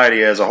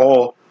society as a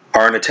whole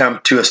are an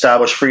attempt to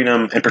establish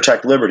freedom and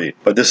protect liberty.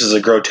 But this is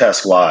a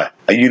grotesque lie,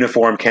 a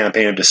uniform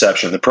campaign of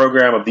deception. The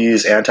program of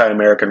these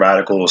anti-American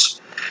radicals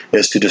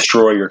is to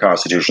destroy your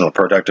constitutional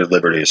protected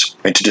liberties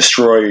and to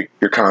destroy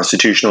your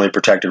constitutionally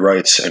protected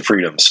rights and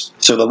freedoms.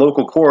 So the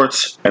local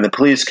courts and the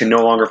police can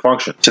no longer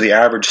function. So the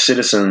average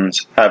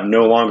citizens have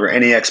no longer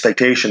any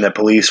expectation that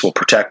police will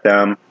protect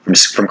them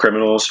from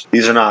criminals.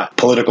 These are not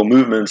political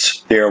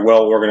movements. They are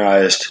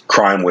well-organized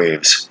crime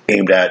waves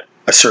aimed at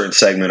a certain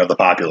segment of the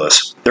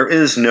populace. There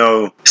is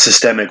no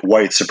systemic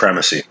white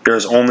supremacy. There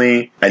is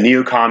only a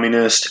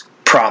neo-communist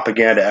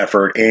propaganda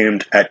effort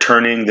aimed at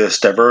turning this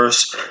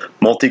diverse,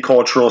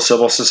 multicultural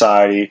civil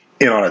society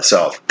in on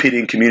itself,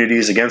 pitting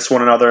communities against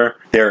one another.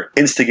 They're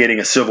instigating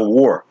a civil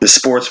war. The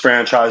sports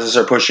franchises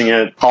are pushing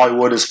it.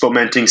 Hollywood is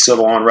fomenting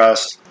civil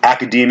unrest.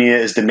 Academia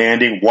is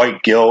demanding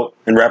white guilt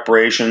and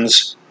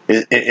reparations.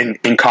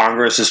 In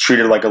Congress is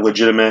treated like a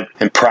legitimate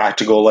and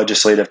practical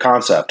legislative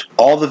concept.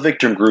 All the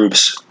victim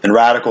groups and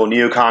radical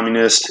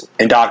neo-communist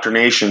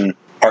indoctrination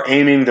are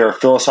aiming their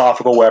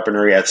philosophical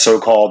weaponry at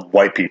so-called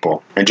white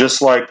people. And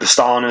just like the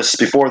Stalinists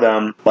before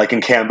them, like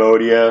in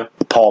Cambodia,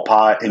 Pol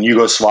Pot, and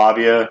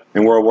Yugoslavia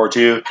in World War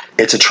II,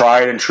 it's a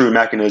tried and true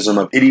mechanism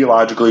of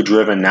ideologically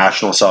driven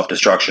national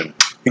self-destruction.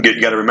 You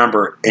got to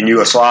remember, in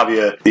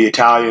Yugoslavia, the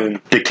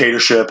Italian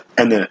dictatorship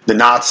and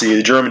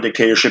the German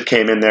dictatorship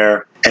came in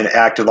there and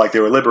acted like they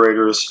were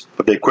liberators,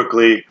 but they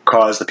quickly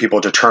caused the people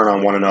to turn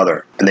on one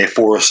another. And they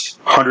forced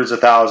hundreds of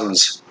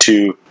thousands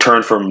to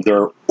turn from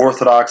their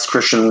Orthodox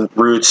Christian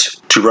roots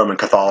to Roman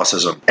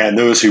Catholicism. And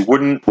those who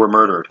wouldn't were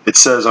murdered. It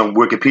says on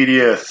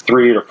Wikipedia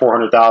 300,000 to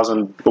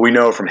 400,000, but we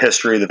know from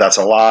history that that's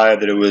a lie,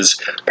 that it was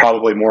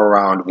probably more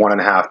around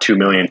 1.5 to 2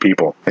 million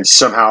people. And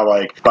somehow,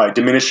 like, by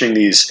diminishing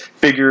these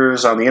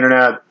figures on the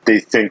internet, they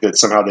think that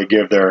somehow they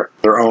give their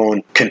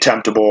own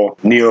contemptible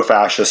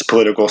neo-fascist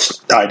political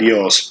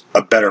ideals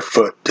a better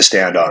foot to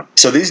stand on.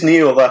 So these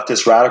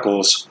neo-leftist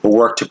radicals will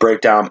work to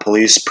break down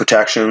police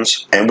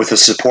protections, and with the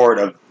support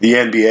of the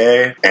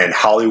NBA and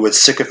Hollywood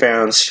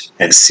sycophants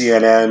and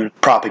CNN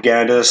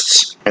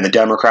propagandists and the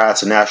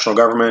Democrats and national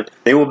government,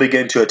 they will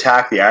begin to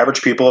attack the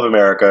average people of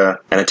America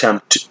and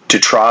attempt to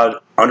trod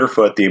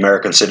underfoot the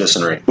American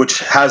citizenry, which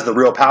has the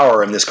real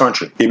power in this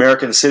country. The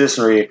American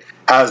citizenry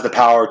has the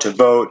power to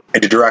vote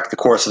and to direct the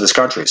course of this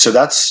country. So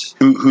that's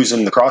who's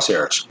in the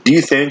crosshairs. Do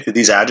you think that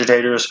these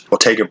agitators will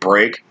take a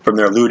break from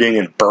their looting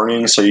and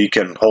burning so you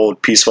can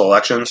hold peaceful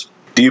elections?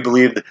 Do you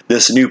believe that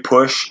this new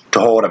push to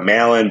hold a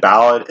mail-in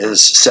ballot is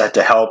set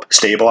to help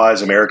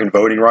stabilize American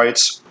voting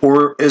rights?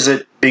 Or is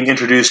it being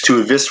introduced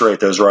to eviscerate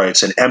those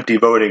rights and empty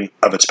voting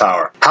of its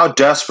power? How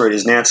desperate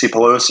is Nancy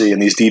Pelosi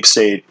and these deep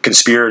state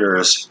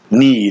conspirators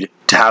need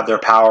to have their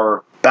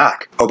power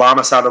back?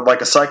 Obama sounded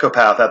like a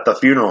psychopath at the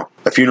funeral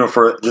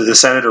for the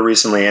senator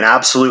recently, an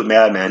absolute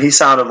madman. He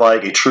sounded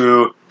like a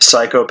true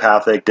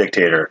psychopathic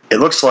dictator. It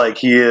looks like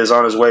he is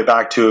on his way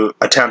back to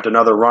attempt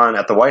another run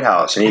at the White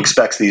House, and he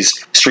expects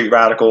these street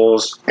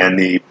radicals and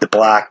the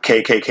black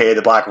KKK,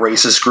 the black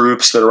racist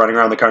groups that are running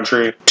around the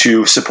country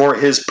to support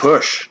his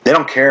push. They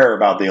don't care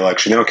about the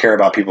election. They don't care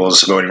about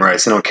people's voting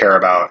rights. They don't care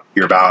about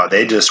your ballot.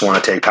 They just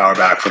want to take power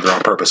back for their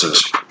own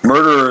purposes.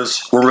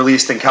 Murderers were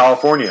released in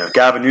California.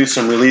 Gavin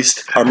Newsom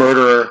released a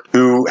murderer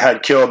who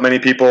had killed many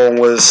people and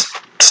was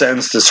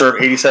sentenced to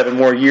serve 87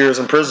 more years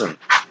in prison.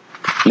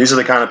 These are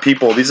the kind of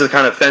people, these are the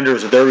kind of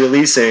offenders that they're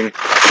releasing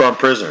from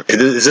prison.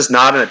 Is this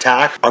not an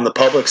attack on the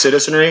public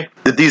citizenry?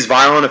 That these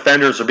violent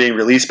offenders are being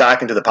released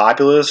back into the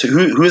populace?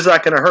 Who is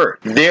that going to hurt?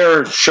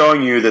 They're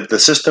showing you that the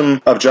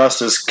system of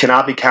justice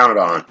cannot be counted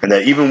on, and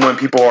that even when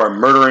people are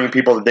murdering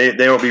people, they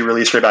will be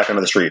released right back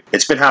onto the street.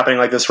 It's been happening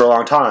like this for a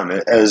long time.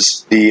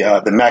 As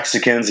the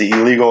Mexicans, the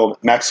illegal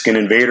Mexican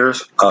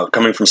invaders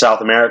coming from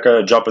South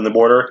America, jumping the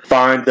border,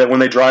 find that when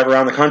they drive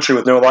around the country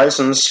with no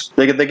license,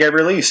 they get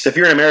released. If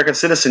you're an American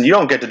citizen, you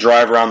don't get to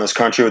drive around this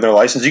country with no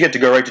license. You get to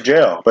go right to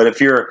jail. But if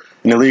you're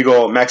an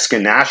illegal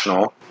Mexican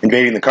national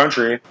invading the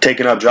country,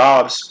 taking up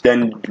jobs,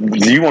 then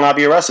you will not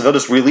be arrested. They'll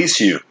just release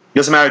you. It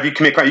doesn't matter if you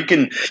commit crime.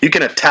 You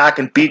can attack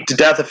and beat to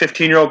death a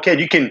 15-year-old kid.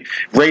 You can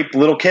rape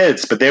little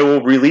kids, but they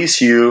will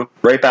release you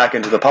right back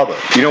into the public.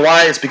 You know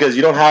why? It's because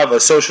you don't have a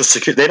social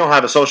security. They don't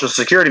have a social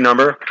security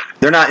number.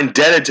 They're not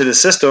indebted to the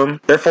system.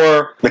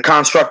 Therefore, the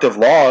construct of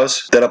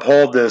laws that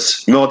uphold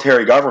this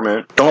military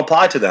government don't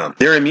apply to them.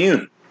 They're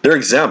immune. They're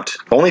exempt.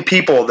 Only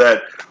people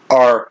that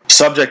are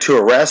subject to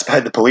arrest by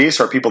the police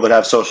are people that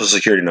have social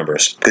security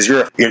numbers, because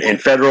you're in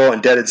federal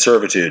indebted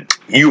servitude.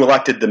 You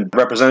elected the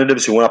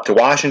representatives who went up to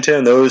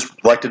Washington. Those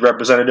elected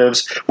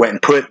representatives went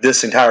and put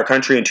this entire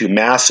country into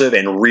massive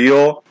and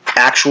real,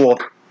 actual,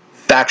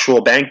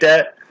 factual bank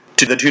debt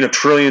to the tune of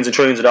trillions and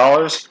trillions of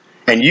dollars.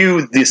 And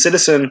you, the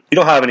citizen, you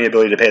don't have any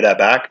ability to pay that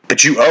back,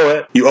 but you owe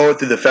it. You owe it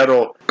through the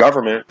federal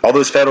government. All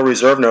those Federal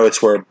Reserve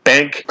notes were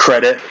bank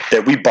credit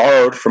that we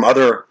borrowed from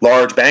other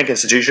large bank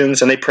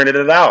institutions, and they printed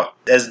it out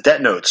as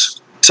debt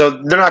notes. So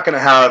they're not going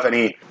to have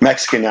any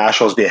Mexican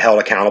nationals be held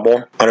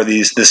accountable under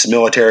this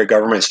military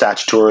government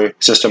statutory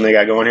system they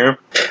got going here.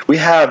 We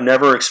have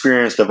never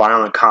experienced a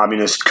violent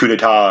communist coup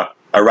d'etat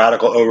a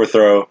radical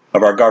overthrow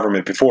of our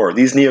government before.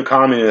 These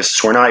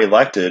neo-communists were not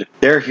elected.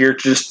 They're here to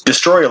just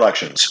destroy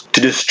elections,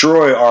 to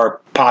destroy our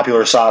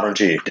popular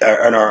sovereignty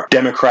and our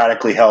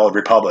democratically held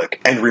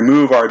republic, and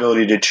remove our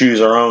ability to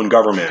choose our own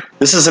government.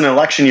 This is an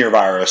election year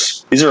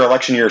virus. These are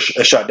election year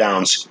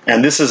shutdowns,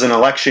 and this is an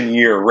election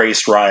year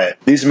race riot.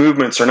 These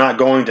movements are not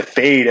going to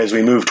fade as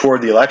we move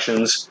toward the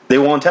elections. They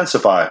will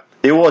intensify.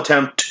 They will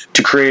attempt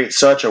to create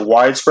such a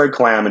widespread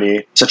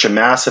calamity, such a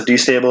massive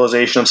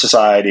destabilization of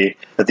society,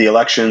 that the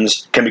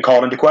elections can be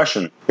called into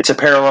question. It's a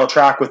parallel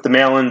track with the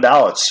mail-in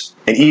ballots,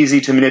 an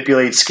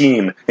easy-to-manipulate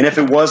scheme. And if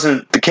it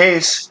wasn't the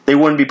case, they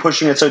wouldn't be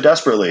pushing it so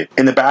desperately.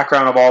 In the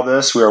background of all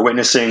this, we are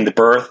witnessing the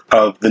birth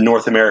of the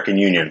North American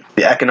Union,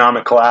 the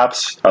economic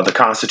collapse of the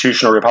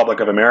Constitutional Republic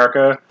of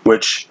America,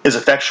 which is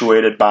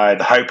effectuated by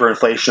the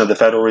hyperinflation of the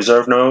Federal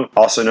Reserve note,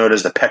 also known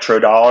as the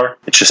petrodollar.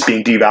 It's just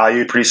being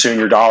devalued. Pretty soon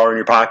your dollar in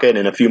your pocket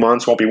in a few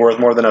months won't be worth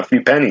more than a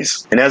few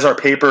pennies. And as our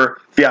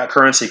paper fiat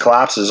currency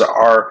collapses,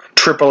 our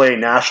AAA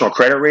national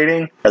credit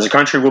rating as a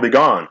country will be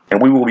gone,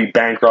 and we will be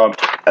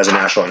bankrupt as a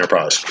national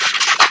enterprise.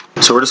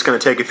 So we're just going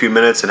to take a few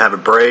minutes and have a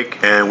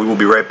break, and we will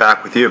be right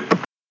back with you.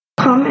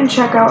 Come and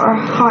check out our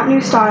hot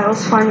new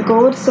styles. Find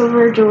gold,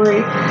 silver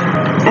jewelry,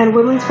 and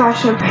women's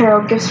fashion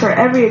apparel gifts for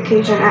every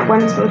occasion at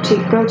Wendy's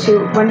Boutique. Go to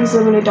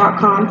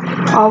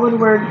wendyslimited.com. All one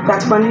word,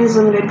 that's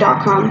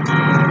wendyslimited.com.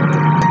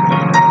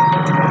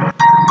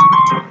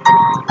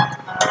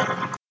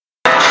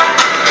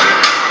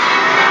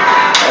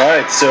 All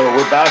right, so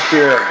we're back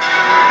here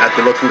at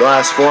the Looking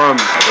Glass Forum.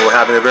 We're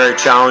having a very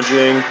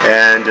challenging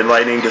and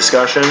enlightening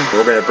discussion.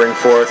 We're going to bring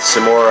forth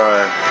some more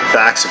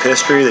facts of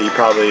history that you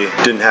probably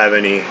didn't have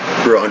any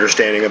real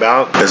understanding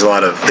about. There's a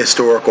lot of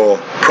historical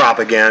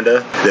propaganda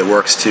that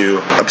works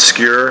to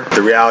obscure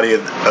the reality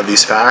of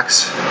these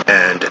facts.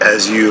 And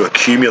as you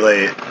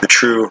accumulate the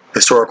true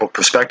historical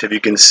perspective,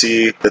 you can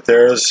see that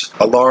there's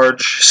a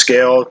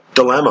large-scale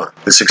dilemma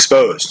that's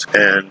exposed.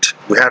 And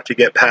we have to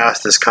get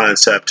past this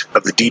concept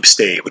of the deep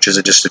state, which is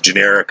just a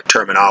generic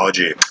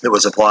terminology that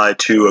was applied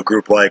to a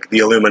group like the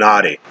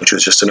Illuminati, which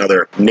was just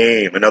another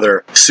name,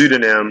 another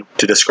pseudonym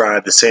to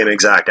describe the same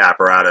exact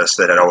apparatus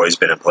that had always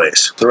been in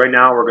place. So right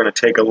now we're going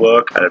to take a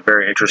look at a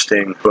very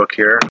interesting book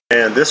here.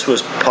 And this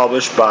was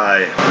published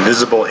by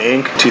Visible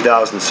Inc.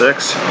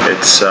 2006.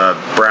 It's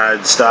Brad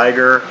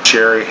Steiger,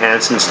 Sherry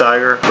Hansen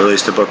Steiger,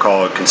 released a book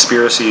called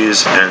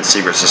Conspiracies and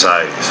Secret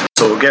Societies.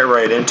 So we'll get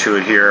right into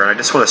it here. I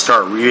just want to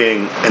start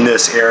reading in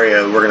this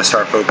area we're going to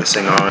start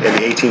focusing on in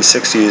the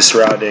 1860s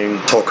surrounding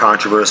the whole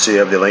controversy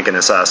of the Lincoln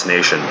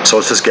assassination. So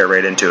let's just get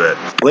right into it.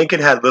 Lincoln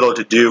had little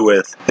to do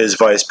with his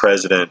vice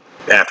president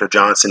after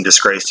Johnson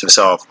disgraced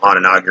himself on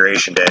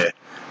Inauguration Day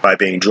by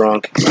being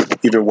drunk,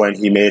 even when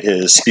he made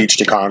his speech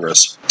to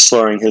Congress.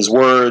 Slurring his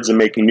words and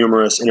making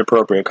numerous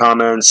inappropriate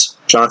comments,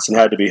 Johnson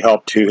had to be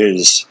helped to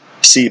his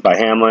seat by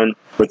Hamlin.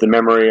 With the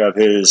memory of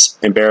his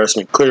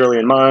embarrassment clearly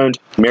in mind,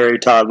 Mary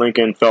Todd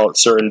Lincoln felt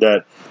certain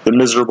that the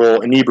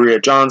miserable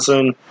inebriate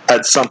Johnson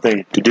had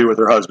something to do with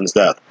her husband's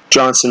death.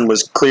 Johnson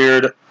was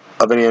cleared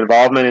of any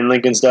involvement in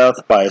Lincoln's death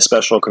by a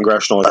special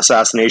congressional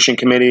assassination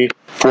committee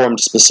formed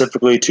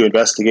specifically to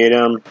investigate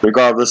him.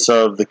 Regardless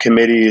of the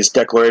committee's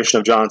declaration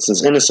of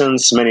Johnson's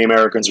innocence, many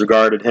Americans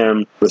regarded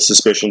him with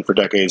suspicion for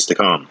decades to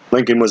come.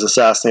 Lincoln was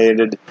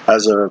assassinated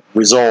as a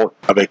result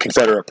of a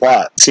Confederate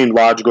plot. It seemed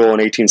logical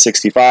in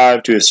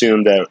 1865 to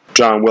assume that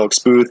John Wilkes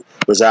Booth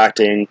was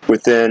acting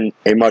within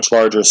a much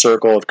larger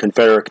circle of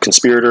Confederate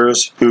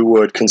conspirators who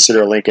would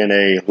consider Lincoln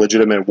a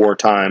legitimate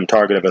wartime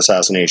target of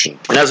assassination.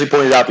 And as we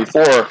pointed out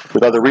before,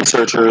 with other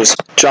researchers,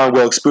 John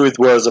Wilkes Booth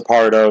was a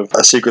part of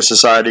a secret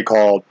society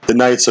called the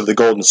Knights of the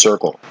Golden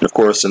Circle. And of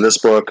course, in this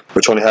book,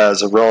 which only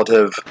has a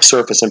relative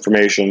surface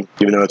information,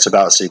 even though it's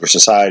about secret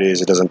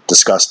societies, it doesn't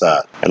discuss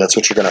that. And that's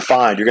what you're going to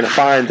find. You're going to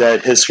find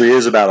that history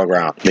is a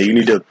battleground. That you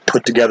need to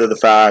put together the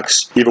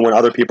facts, even when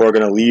other people are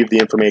going to leave the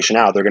information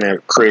out. They're going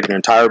to create an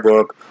entire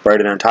book,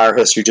 write an entire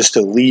history just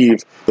to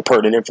leave the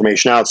pertinent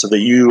information out so that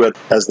you,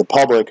 as the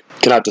public,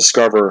 cannot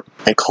discover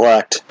and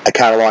collect a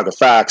catalog of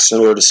facts in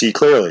order to see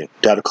clearly,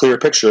 to have a clear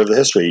picture of the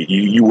history.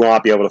 You will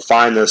not be able to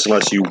find this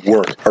unless you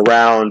work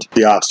around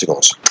the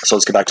obstacles. So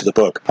let's get back to the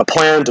book. A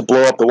plan to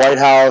blow up the White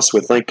House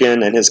with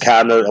Lincoln and his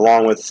cabinet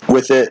along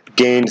with it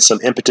gained some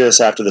impetus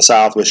after the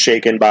South was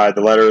shaken by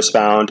the letters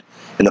found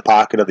in the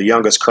pocket of the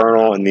youngest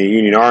colonel in the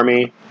Union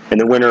Army. In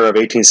the winter of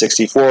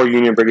 1864,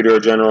 Union Brigadier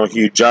General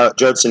Hugh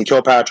Judson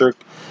Kilpatrick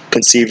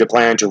conceived a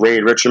plan to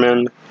raid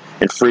Richmond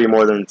and free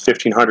more than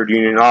 1,500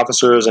 Union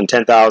officers and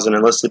 10,000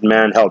 enlisted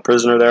men held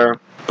prisoner there.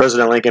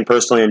 President Lincoln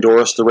personally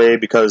endorsed the raid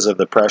because of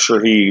the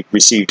pressure he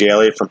received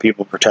daily from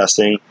people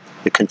protesting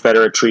the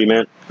Confederate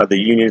treatment of the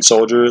Union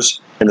soldiers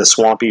in the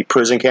swampy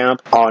prison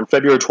camp. On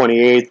February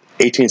 28,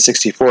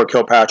 1864,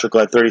 Kilpatrick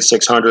led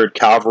 3,600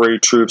 cavalry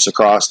troops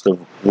across the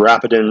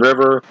Rapidan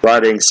River,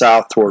 riding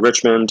south toward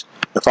Richmond.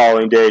 The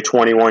following day,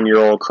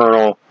 21-year-old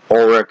Colonel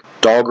Ulrich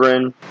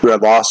Dahlgren, who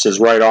had lost his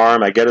right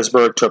arm at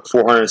Gettysburg, took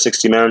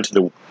 460 men to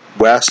the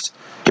west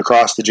to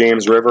cross the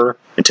James River,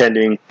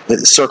 intending to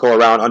circle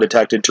around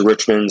undetected to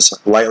Richmond's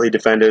lightly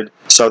defended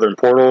southern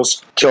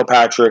portals.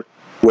 Kilpatrick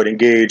would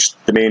engage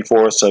the main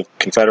force of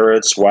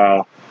Confederates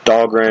while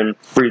Dahlgren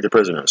freed the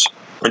prisoners.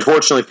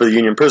 Unfortunately for the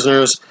Union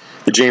prisoners,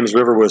 the James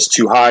River was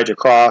too high to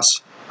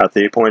cross at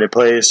the appointed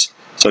place,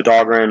 so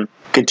Dahlgren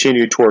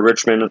continued toward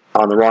Richmond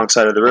on the wrong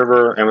side of the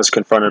river and was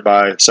confronted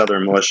by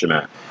Southern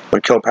militiamen.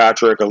 When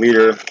Kilpatrick, a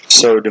leader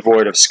so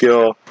devoid of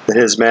skill that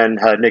his men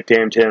had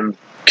nicknamed him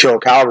Kill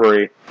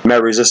Cavalry,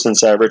 met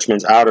resistance at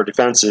Richmond's outer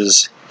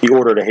defenses, he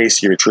ordered a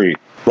hasty retreat.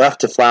 Left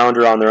to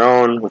flounder on their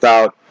own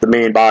without the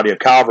main body of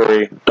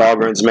cavalry,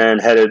 Dahlgren's men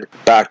headed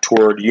back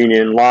toward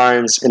Union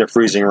lines in a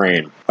freezing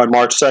rain. On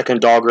March 2nd,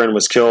 Dahlgren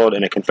was killed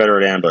in a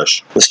Confederate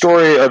ambush. The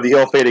story of the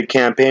ill-fated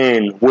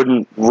campaign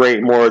wouldn't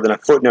rate more than a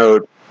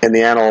footnote in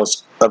the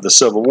annals of the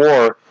Civil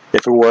War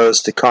if it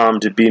was to come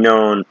to be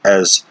known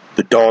as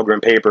the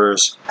Dahlgren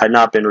Papers had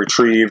not been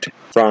retrieved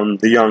from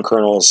the young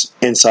colonel's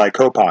inside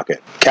coat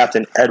pocket.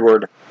 Captain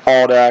Edward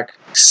Haldack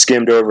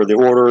skimmed over the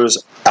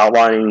orders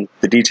outlining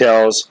the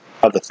details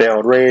of the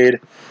failed raid.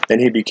 Then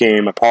he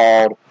became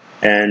appalled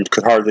and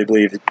could hardly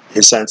believe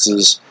his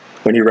senses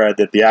when he read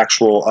that the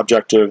actual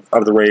objective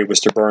of the raid was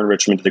to burn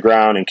Richmond to the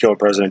ground and kill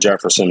President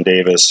Jefferson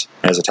Davis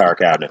and his entire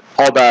cabinet.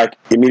 Haldack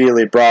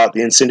immediately brought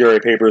the incendiary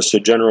papers to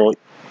General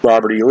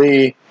Robert E.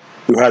 Lee,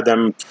 who had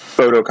them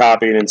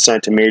photocopied and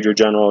sent to Major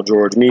General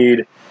George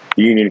Meade,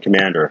 the Union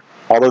commander.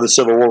 Although the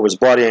Civil War was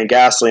bloody and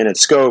ghastly in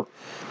its scope,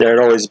 there had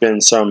always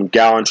been some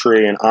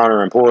gallantry and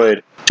honor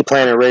employed. To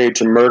plan a raid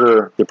to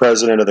murder the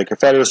president of the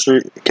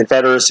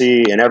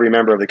Confederacy and every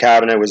member of the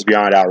cabinet was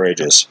beyond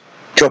outrageous.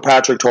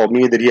 Kilpatrick told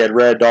me that he had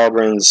read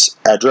Dahlgren's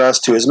address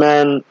to his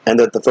men and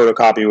that the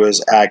photocopy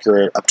was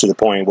accurate up to the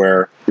point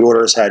where the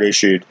orders had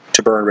issued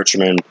to burn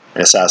Richmond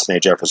and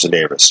assassinate Jefferson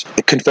Davis.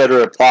 The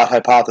Confederate plot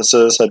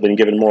hypothesis had been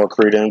given more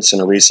credence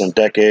in recent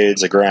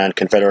decades. A grand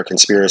Confederate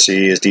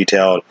conspiracy is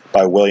detailed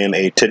by William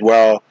A.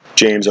 Tidwell,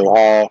 James O.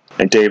 Hall,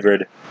 and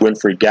David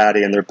Winfried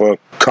Gaddy in their book,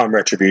 Come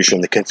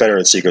Retribution, the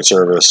Confederate Secret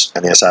Service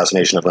and the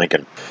Assassination of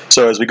Lincoln.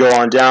 So as we go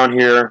on down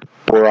here,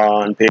 we're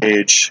on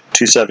page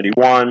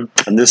 271,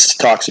 and this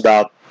talks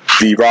about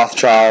the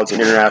Rothschilds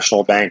and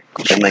International Bank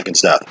and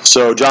Lincoln's death.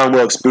 So John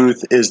Wilkes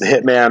Booth is the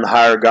hitman, the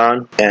hired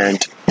gun,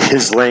 and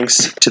his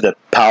links to the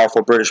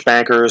powerful British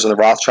bankers and the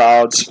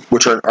Rothschilds,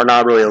 which are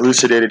not really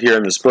elucidated here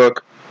in this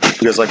book,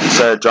 because like you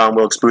said, John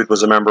Wilkes Booth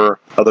was a member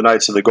of the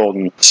Knights of the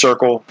Golden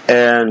Circle,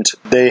 and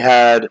they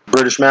had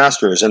British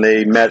masters, and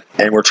they met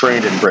and were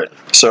trained in Britain.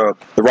 So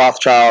the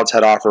Rothschilds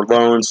had offered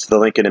loans to the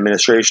Lincoln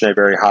administration at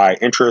very high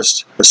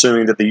interest,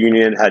 assuming that the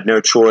Union had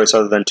no choice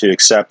other than to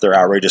accept their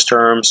outrageous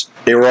terms.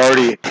 They were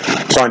already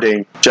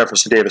funding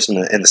Jefferson Davis in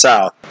the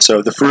South.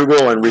 So the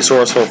frugal and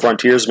resourceful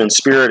frontiersman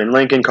spirit in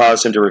Lincoln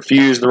caused him to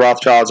refuse the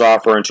Rothschilds'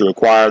 offer and to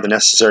acquire the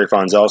necessary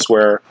funds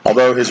elsewhere.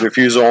 Although his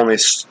refusal only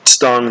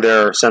stung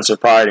their sense of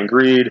pride and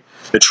greed,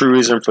 the true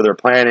reason for their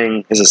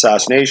planning his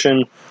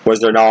assassination was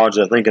their knowledge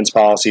that Lincoln's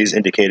policies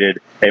indicated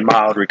a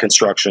mild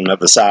reconstruction of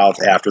the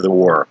South after the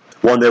war,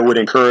 one that would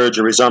encourage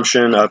a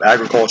resumption of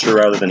agriculture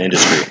rather than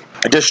industry.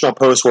 Additional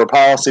post-war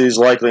policies,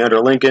 likely under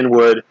Lincoln,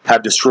 would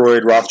have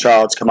destroyed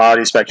Rothschild's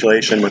commodity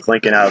speculation. With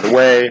Lincoln out of the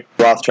way,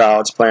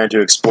 Rothschilds planned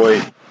to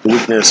exploit the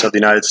weakness of the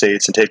United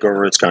States and take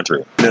over its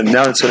country. And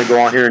now it's going to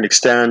go on here and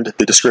extend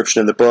the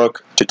description in the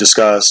book to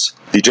discuss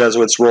the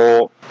Jesuits'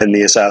 role in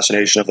the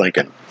assassination of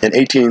Lincoln. In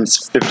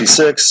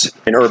 1856,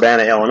 in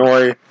Urbana,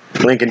 Illinois,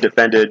 Lincoln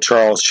defended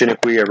Charles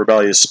Chiniquy, a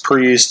rebellious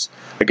priest,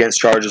 against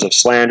charges of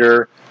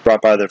slander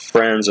brought by the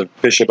friends of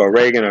Bishop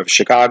O'Regan of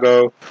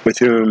Chicago, with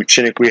whom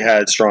Chiniquy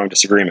had strong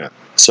disagreement.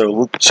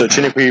 So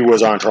Chiniquy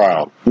was on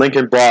trial.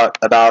 Lincoln brought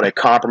about a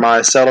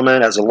compromise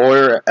settlement as a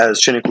lawyer,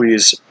 as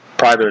Chiniquy's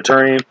private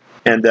attorney,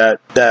 and that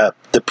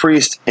the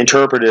priest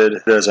interpreted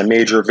it as a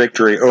major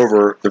victory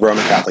over the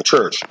Roman Catholic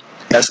Church.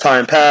 As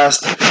time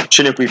passed,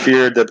 Chiniquy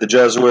feared that the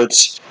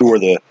Jesuits, who were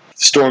the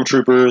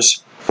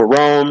stormtroopers for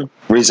Rome,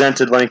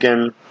 resented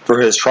Lincoln for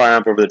his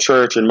triumph over the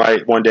church and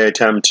might one day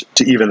attempt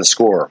to even the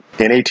score.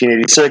 In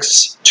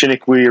 1886,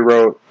 Chiniquy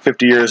wrote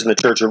 50 Years in the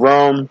Church of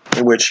Rome,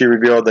 in which he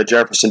revealed that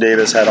Jefferson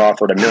Davis had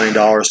offered $1 million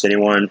to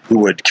anyone who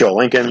would kill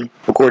Lincoln.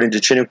 According to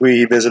Chiniquy,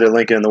 he visited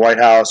Lincoln in the White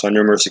House on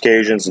numerous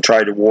occasions and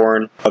tried to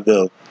warn of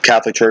the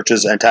Catholic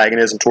Church's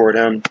antagonism toward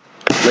him.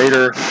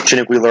 Later,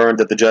 Chiniquy learned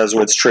that the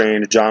Jesuits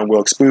trained John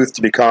Wilkes Booth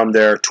to become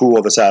their tool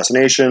of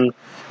assassination.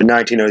 In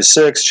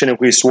 1906,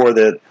 Chiniquy swore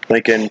that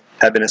Lincoln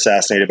had been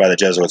assassinated by the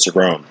Jesuits of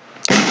Rome.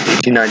 In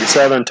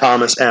 1897,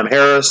 Thomas M.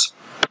 Harris,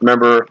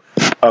 member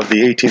of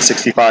the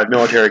 1865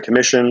 Military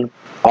Commission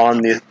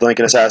on the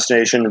Lincoln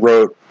assassination,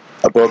 wrote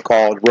a book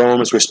called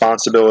Rome's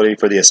Responsibility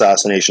for the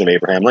Assassination of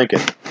Abraham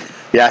Lincoln.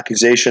 The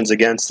accusations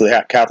against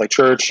the Catholic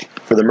Church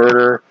for the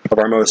murder of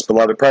our most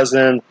beloved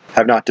president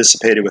have not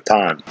dissipated with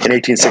time. In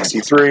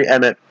 1863,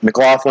 Emmett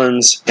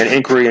McLaughlin's An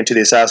Inquiry into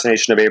the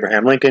Assassination of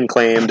Abraham Lincoln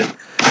claimed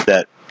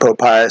that Pope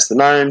Pius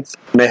IX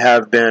may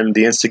have been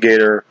the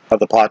instigator of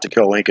the plot to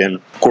kill Lincoln,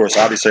 of course,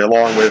 obviously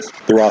along with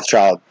the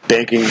Rothschild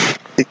banking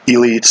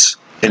elites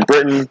in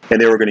Britain,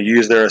 and they were going to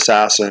use their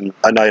assassin,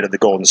 a knight of the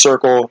Golden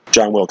Circle,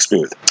 John Wilkes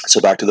Booth.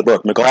 So back to the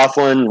book.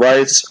 McLaughlin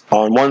writes,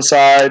 on one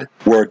side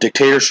were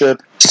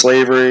dictatorship,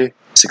 slavery,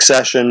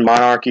 secession,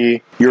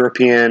 monarchy,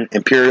 European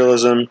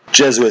imperialism,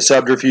 Jesuit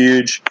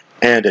subterfuge,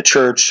 and a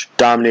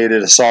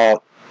church-dominated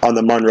assault on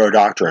the Monroe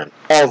Doctrine,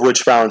 all of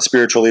which found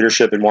spiritual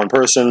leadership in one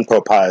person,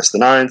 Pope Pius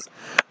IX.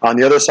 On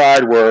the other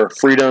side were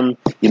freedom,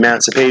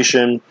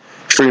 emancipation,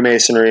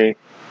 Freemasonry,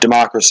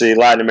 democracy,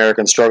 Latin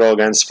American struggle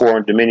against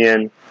foreign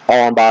dominion,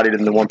 all embodied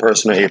in the one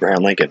person of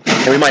Abraham Lincoln.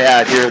 And we might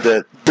add here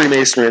that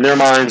Freemasonry in their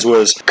minds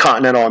was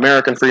continental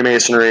American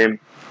Freemasonry.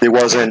 It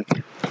wasn't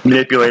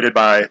manipulated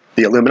by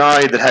the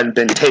Illuminati, that hadn't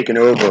been taken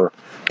over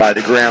by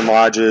the Grand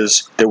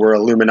Lodges that were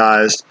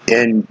Illuminized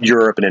in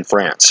Europe and in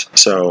France.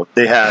 So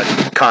they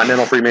had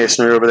continental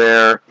Freemasonry over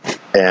there,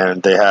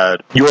 and they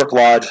had York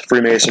Lodge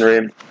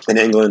Freemasonry in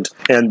England.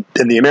 And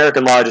the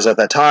American lodges at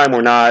that time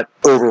were not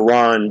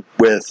overrun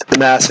with the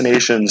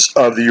machinations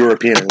of the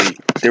European elite.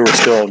 They were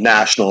still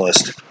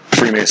nationalist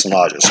Freemason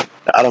lodges.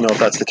 I don't know if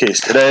that's the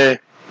case today.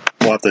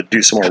 We'll have to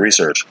do some more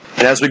research.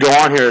 And as we go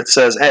on here, it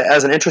says,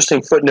 as an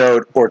interesting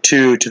footnote or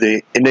two to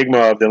the enigma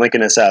of the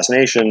Lincoln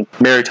assassination,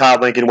 Mary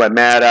Todd Lincoln went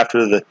mad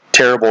after the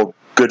terrible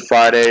Good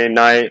Friday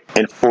night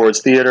in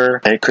Ford's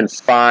Theater and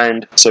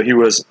confined. So he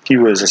was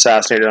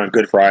assassinated on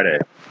Good Friday.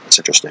 It's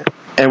interesting.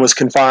 And was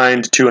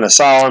confined to an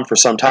asylum for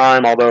some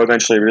time, although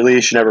eventually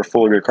released. She never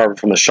fully recovered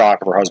from the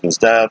shock of her husband's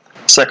death.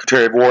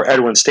 Secretary of War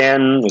Edwin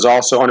Stanton was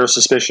also under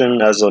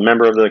suspicion as a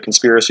member of the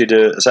conspiracy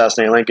to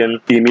assassinate Lincoln.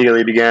 He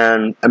immediately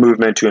began a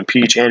movement to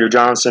impeach Andrew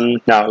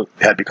Johnson, now who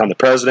had become the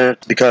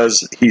president,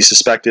 because he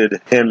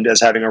suspected him as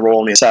having a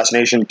role in the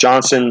assassination.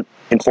 Johnson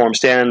informed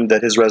Stanton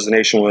that his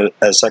resignation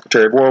as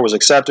Secretary of War was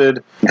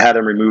accepted and had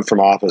him removed from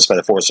office by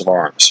the force of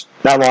arms.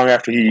 Not long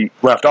after he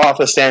left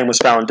office, Stanton was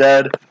found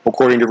dead,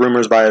 according to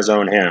rumors, by his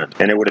own hand.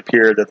 And it would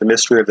appear that the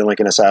mystery of the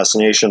Lincoln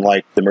assassination,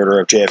 like the murder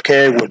of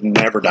JFK, would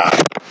never die.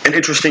 An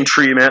interesting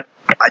treatment.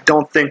 I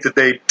don't think that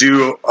they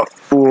do a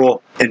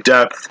full,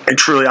 in-depth, and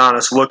truly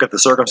honest look at the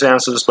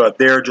circumstances, but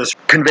they're just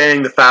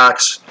conveying the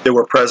facts that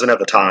were present at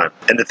the time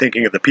and the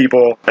thinking of the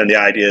people and the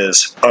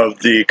ideas of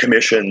the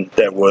commission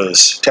that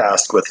was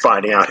tasked with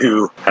finding out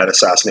who had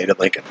assassinated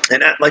Lincoln.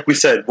 And like we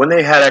said, when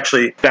they had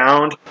actually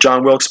found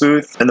John Wilkes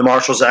Booth and the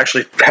Marshals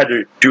actually had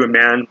to do a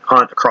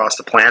manhunt across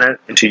the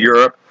planet into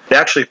Europe, they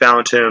actually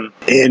found him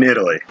in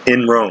Italy,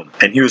 in Rome,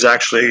 and he was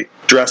actually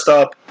dressed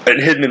up and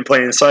hidden in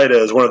plain sight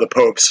as one of the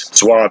Pope's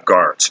Zouave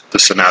guards.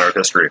 This is a matter of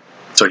history.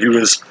 So he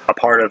was a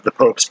part of the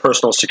Pope's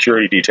personal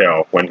security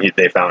detail when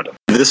they found him.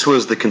 This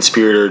was the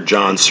conspirator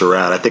John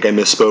Surratt. I think I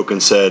misspoke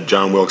and said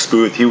John Wilkes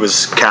Booth. He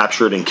was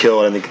captured and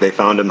killed. I think they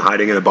found him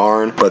hiding in a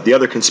barn. But the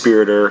other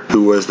conspirator,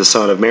 who was the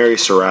son of Mary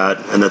Surratt,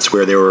 and that's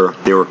where they were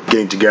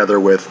getting together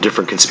with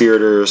different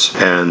conspirators,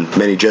 and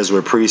many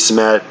Jesuit priests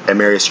met at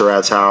Mary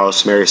Surratt's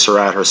house. Mary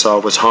Surratt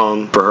herself was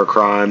hung for her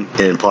crime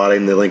in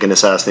plotting the Lincoln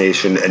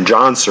assassination, and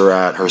John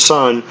Surratt, her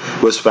son,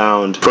 was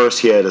found. First,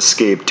 he had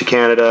escaped to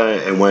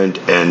Canada and went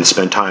and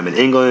spent time in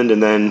England,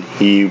 and then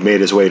he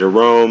made his way to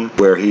Rome,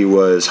 where he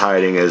was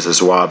hiding as a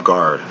Zouave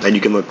guard. And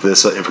you can look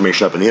this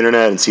information up on the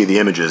internet and see the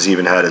images. He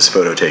even had his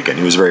photo taken.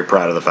 He was very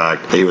proud of the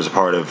fact that he was a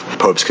part of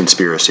Pope's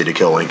conspiracy to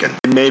kill Lincoln.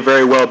 It may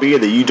very well be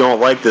that you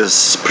don't like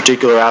this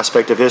particular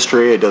aspect of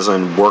history. It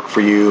doesn't work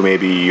for you.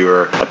 Maybe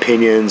your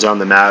opinions on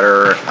the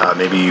matter,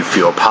 maybe you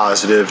feel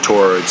positive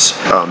towards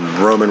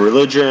Roman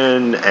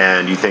religion,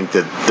 and you think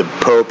that the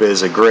Pope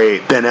is a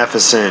great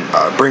beneficent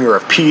bringer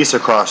of peace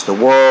across the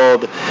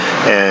world,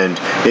 and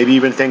maybe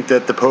even think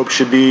that the Pope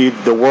should be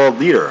the world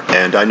leader.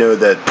 And I know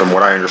that from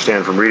what I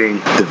understand from reading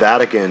the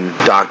Vatican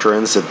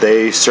doctrines, that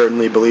they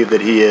certainly believe that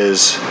he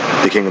is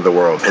the king of the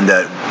world, and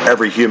that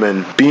every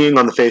human being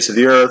on the face of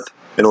the earth,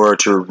 in order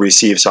to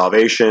receive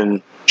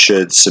salvation,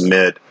 should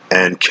submit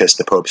and kiss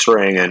the Pope's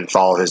ring and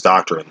follow his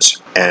doctrines.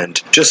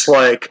 And just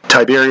like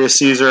Tiberius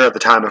Caesar at the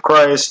time of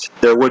Christ,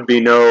 there would be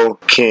no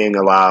king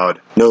allowed,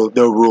 no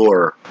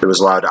ruler that was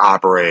allowed to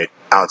operate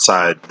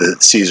outside the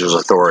Caesar's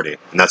authority.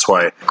 And that's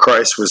why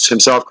Christ was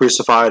himself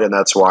crucified, and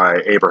that's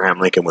why Abraham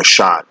Lincoln was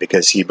shot,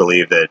 because he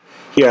believed that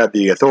he had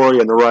the authority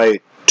and the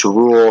right to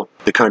rule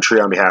the country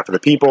on behalf of the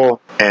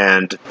people,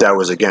 and that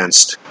was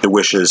against the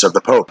wishes of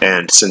the Pope.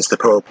 And since the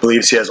Pope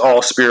believes he has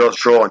all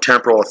spiritual and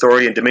temporal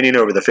authority and dominion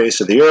over the face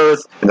of the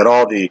earth, and that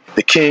all the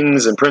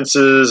kings and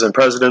princes and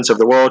presidents of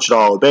the world should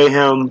all obey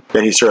him,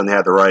 then he certainly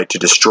had the right to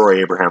destroy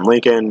Abraham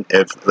Lincoln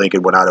if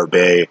Lincoln would not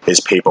obey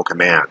his papal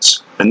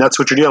commands. And that's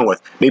what you're dealing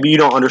with. Maybe you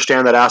don't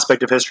understand that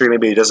aspect of history.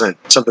 Maybe it isn't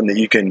something that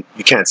you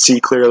can't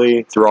see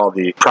clearly through all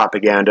the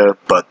propaganda,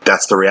 but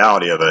that's the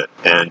reality of it,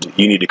 and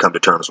you need to come to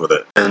terms with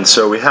it. And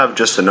so we have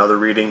just another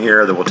reading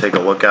here that we'll take a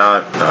look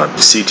at.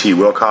 C.T.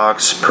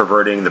 Wilcox,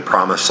 Perverting the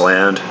Promised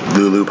Land,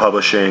 Lulu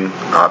Publishing,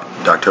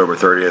 October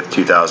 30th,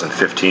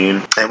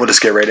 2015. And we'll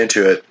just get right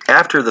into it.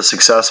 After the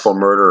successful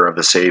murder of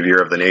the savior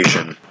of the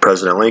nation,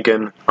 President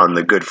Lincoln, on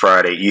the Good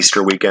Friday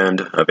Easter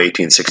weekend of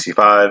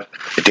 1865,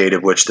 the date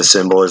of which the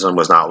symbolism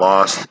was not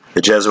lost,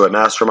 the Jesuit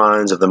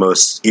masterminds of the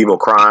most evil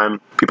crime,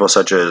 people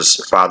such as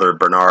Father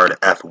Bernard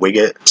F.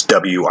 Wiget,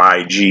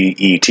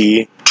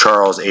 W-I-G-E-T,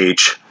 Charles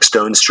H.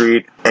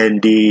 Stonestreet,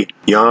 N.D.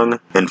 Young,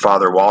 and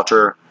Father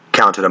Walter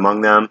counted among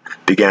them,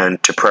 began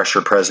to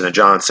pressure President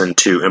Johnson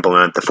to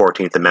implement the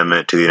 14th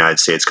Amendment to the United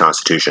States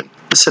Constitution.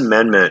 This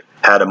amendment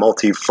had a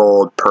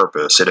multifold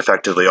purpose. It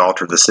effectively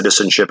altered the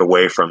citizenship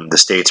away from the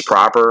states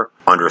proper,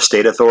 under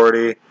state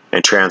authority,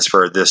 and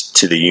transferred this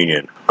to the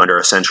Union, under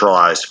a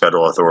centralized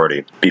federal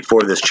authority.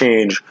 Before this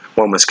change,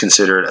 one was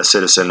considered a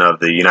citizen of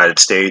the United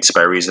States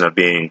by reason of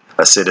being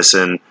a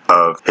citizen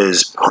of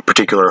his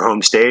particular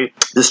home state.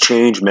 This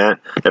change meant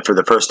that for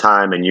the first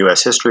time in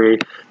U.S. history,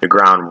 the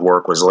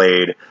groundwork was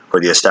laid for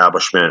the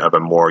establishment of a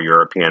more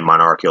European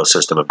monarchical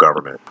system of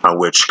government,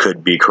 which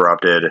could be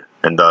corrupted,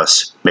 and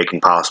thus making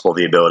possible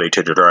the ability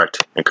to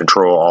direct and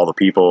control all the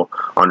people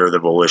under the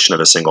volition of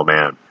a single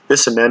man.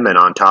 This amendment,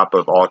 on top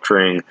of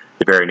altering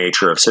the very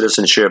nature of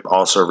citizenship,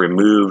 also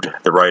removed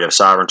the right of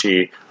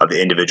sovereignty of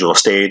the individual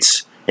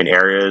states in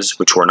areas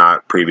which were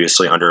not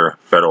previously under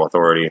federal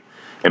authority,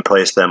 and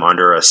placed them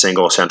under a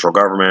single central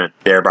government,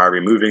 thereby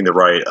removing the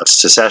right of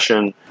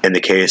secession. In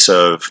the case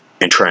of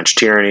entrenched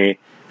tyranny,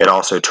 it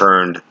also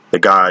turned the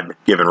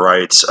God-given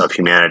rights of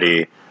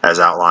humanity, as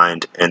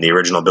outlined in the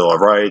original Bill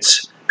of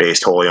Rights,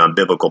 based wholly on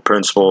biblical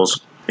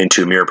principles,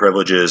 into mere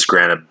privileges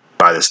granted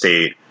by the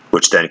state,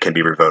 which then can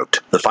be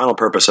revoked. The final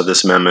purpose of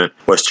this amendment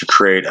was to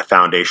create a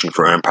foundation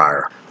for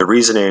empire. The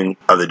reasoning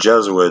of the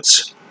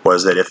Jesuits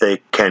was that if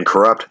they can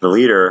corrupt the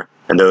leader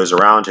and those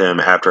around him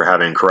after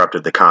having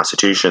corrupted the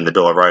Constitution, the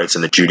Bill of Rights,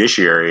 and the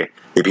judiciary,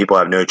 the people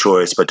have no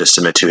choice but to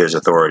submit to his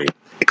authority.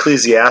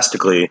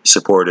 Ecclesiastically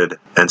supported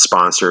and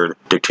sponsored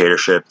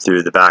dictatorship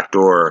through the back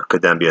door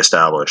could then be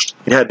established.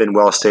 It had been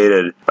well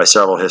stated by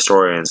several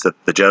historians that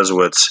the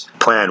Jesuits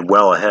planned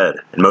well ahead,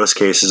 in most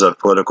cases of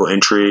political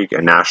intrigue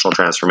and national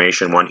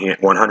transformation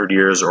 100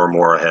 years or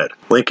more ahead.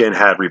 Lincoln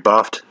had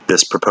rebuffed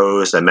this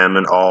proposed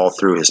amendment all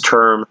through his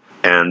term,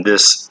 and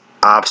this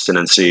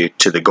obstinacy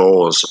to the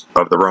goals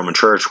of the Roman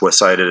Church was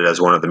cited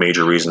as one of the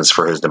major reasons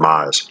for his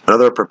demise.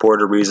 Another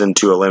purported reason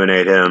to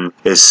eliminate him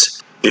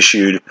is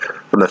issued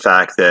from the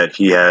fact that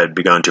he had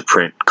begun to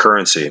print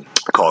currency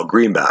called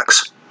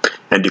greenbacks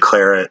and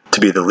declare it to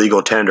be the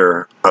legal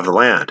tender of the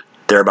land,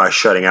 thereby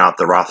shutting out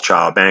the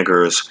Rothschild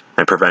bankers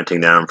and preventing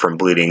them from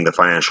bleeding the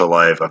financial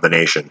life of the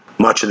nation.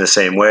 Much in the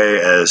same way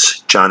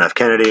as John F.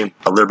 Kennedy,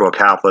 a liberal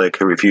Catholic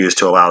who refused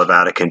to allow the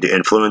Vatican to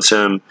influence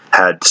him,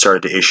 had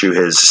started to issue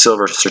his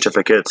silver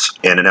certificates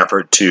in an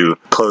effort to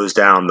close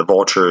down the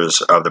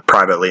vultures of the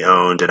privately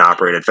owned and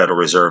operated Federal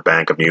Reserve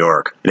Bank of New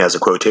York. It has a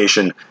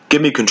quotation,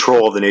 "Give me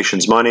control of the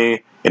nation's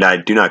money, and I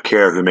do not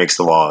care who makes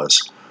the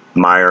laws.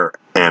 Meyer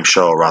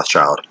Amschel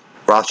Rothschild."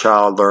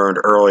 Rothschild learned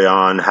early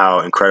on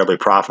how incredibly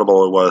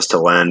profitable it was to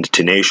lend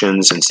to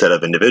nations instead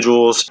of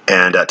individuals,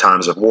 and at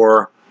times of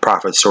war,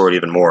 profits soared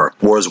even more.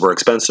 Wars were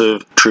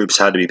expensive, troops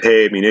had to be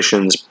paid,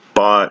 munitions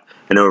bought,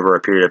 and over a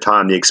period of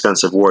time, the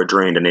expensive war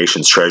drained a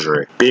nation's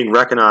treasury. Being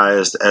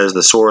recognized as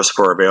the source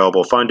for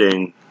available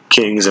funding,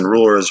 kings and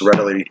rulers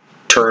readily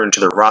turned to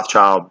the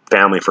Rothschild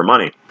family for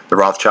money. The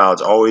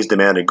Rothschilds always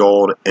demanded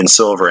gold and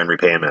silver in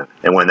repayment,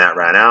 and when that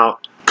ran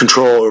out,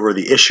 control over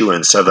the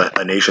issuance of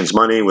a nation's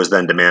money was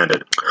then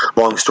demanded.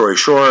 Long story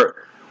short,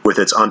 with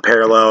its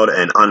unparalleled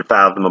and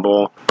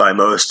unfathomable by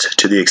most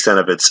to the extent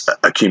of its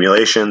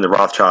accumulation, the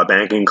Rothschild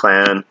banking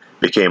clan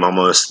became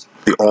almost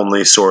the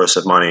only source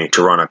of money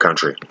to run a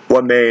country.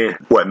 What may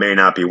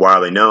not be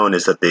widely known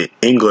is that the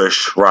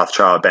English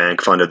Rothschild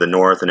Bank funded the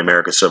North and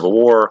American Civil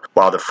War,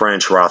 while the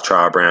French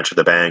Rothschild branch of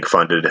the bank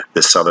funded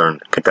the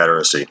Southern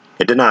Confederacy.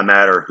 It did not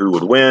matter who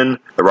would win.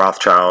 The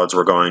Rothschilds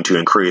were going to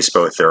increase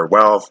both their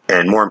wealth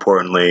and, more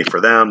importantly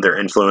for them, their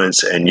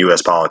influence in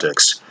U.S.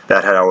 politics.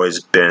 That had always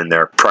been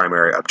their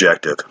primary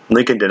objective.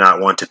 Lincoln did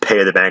not want to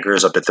pay the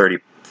bankers up to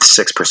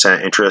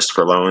 36% interest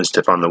for loans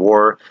to fund the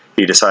war.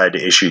 He decided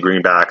to issue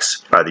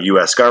greenbacks by the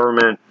U.S.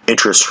 government,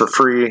 interest for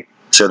free,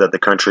 so that the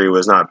country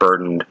was not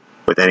burdened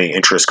with any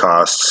interest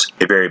costs,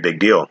 a very big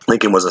deal.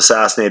 Lincoln was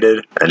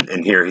assassinated,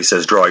 and here he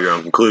says, draw your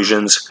own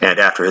conclusions. And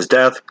after his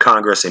death,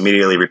 Congress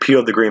immediately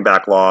repealed the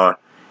greenback law.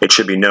 It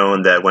should be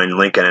known that when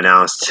Lincoln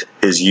announced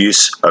his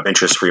use of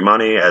interest-free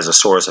money as a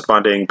source of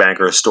funding,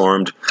 bankers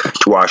stormed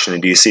to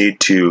Washington, D.C.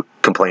 to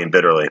complain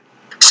bitterly.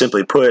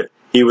 Simply put,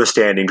 he was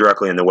standing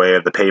directly in the way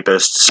of the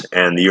papists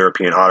and the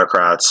European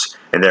autocrats,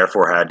 and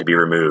therefore had to be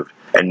removed.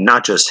 And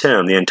not just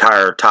him, the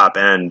entire top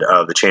end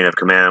of the chain of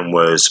command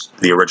was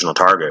the original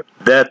target.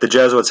 That the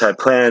Jesuits had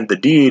planned the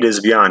deed is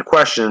beyond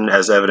question,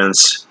 as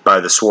evidenced by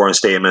the sworn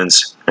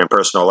statements and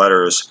personal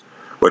letters,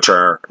 which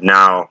are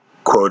now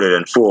quoted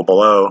in full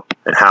below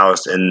and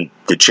housed in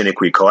the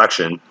Chiniquy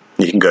collection.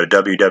 You can go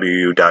to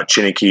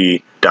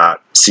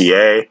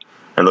www.chiniquy.ca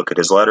and look at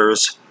his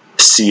letters.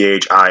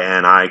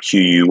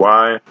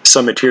 Chiniquy.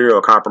 Some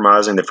material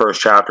compromising the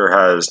first chapter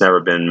has never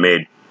been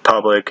made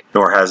public,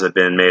 nor has it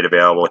been made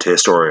available to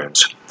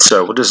historians.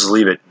 So we'll just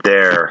leave it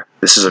there.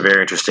 This is a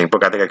very interesting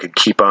book. I think I could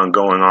keep on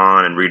going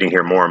on and reading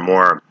here more and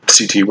more.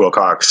 C.T.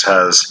 Wilcox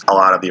has a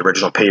lot of the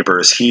original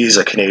papers. He's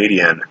a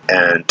Canadian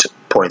and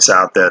points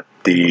out that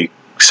the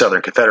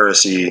Southern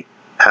Confederacy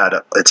had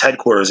its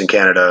headquarters in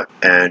Canada,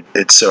 and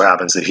it so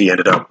happens that he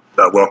ended up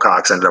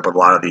Wilcox ended up with a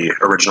lot of the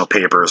original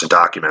papers and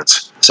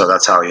documents. So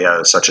that's how he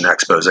has such an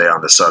expose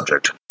on the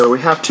subject. So we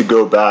have to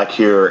go back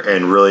here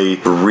and really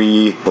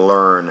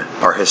relearn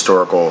our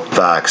historical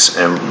facts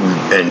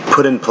and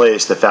put in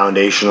place the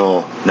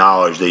foundational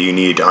knowledge that you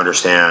need to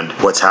understand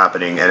what's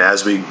happening. And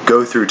as we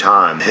go through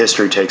time,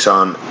 history takes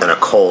on an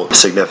occult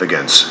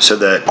significance, so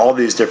that all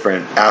these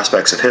different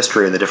aspects of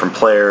history and the different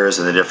players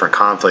and the different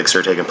conflicts that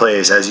are taking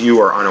place, as you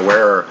are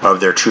unaware of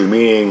their true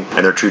meaning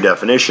and their true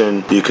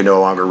definition, you can no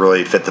longer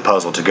really fit the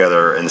puzzle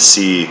together and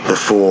see the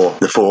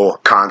full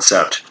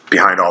concept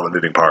behind all the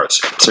moving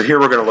parts. So here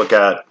we're going to look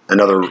at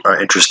another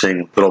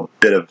interesting little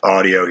bit of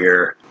audio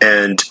here.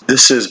 And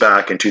this is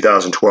back in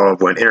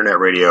 2012 when internet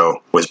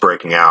radio was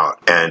breaking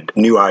out, and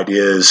new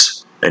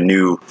ideas and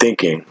new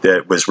thinking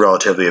that was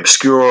relatively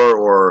obscure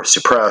or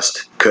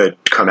suppressed could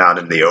come out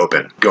in the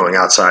open, going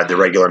outside the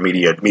regular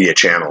media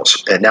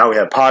channels. And now we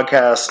have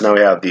podcasts, now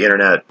we have the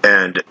internet,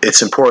 and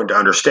it's important to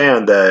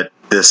understand that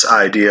this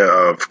idea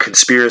of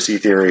conspiracy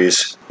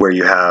theories, where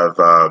you have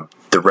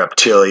the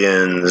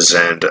reptilians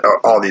and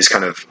all these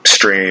kind of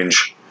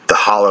strange, the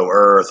hollow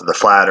earth, the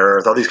flat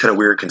earth, all these kind of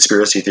weird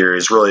conspiracy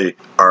theories really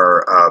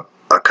are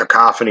a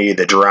cacophony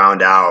that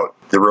drowned out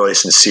the really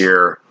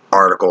sincere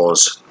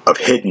articles of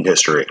hidden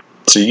history.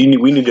 So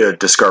we need to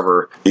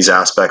discover these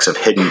aspects of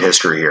hidden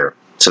history here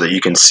so that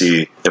you can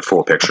see the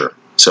full picture.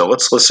 So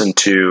let's listen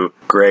to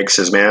Greg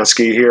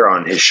Szymanski here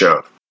on his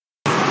show.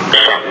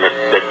 Something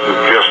that you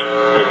just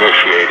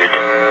initiated,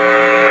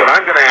 but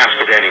I'm going to ask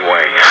it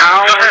anyway.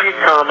 How are you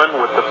coming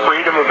with the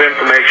Freedom of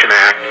Information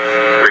Act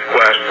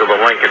request for the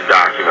Lincoln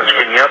documents?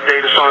 Can you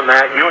update us on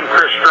that? You and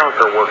Chris Strunk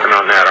are working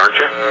on that, aren't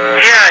you?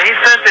 Yeah, he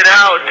sent it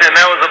out, and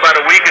that was about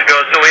a week ago,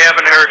 so we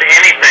haven't heard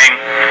anything.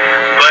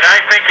 But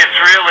I think it's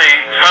really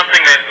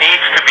something that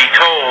needs to be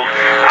told.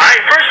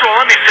 First of all,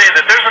 let me say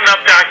that there's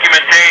enough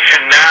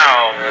documentation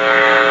now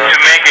to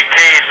make a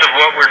case of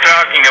what we're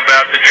talking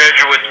about, the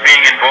Jesuits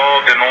being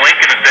involved in the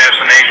Lincoln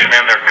assassination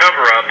and their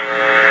cover-up.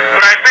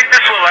 But I think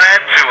this will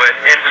add to it,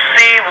 and to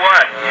see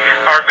what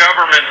our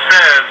government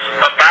says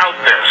about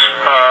this.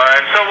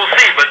 And so we'll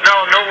see, but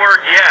no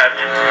word yet.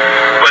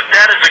 But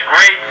that is a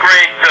great,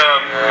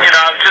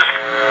 I was just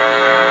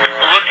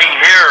looking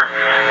here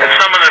at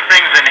some of the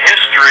things in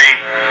history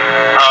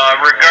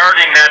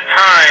regarding that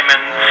time,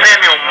 and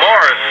Samuel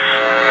Morse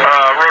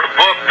wrote a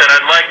book that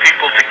I'd like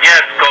people to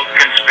get called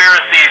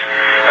Conspiracies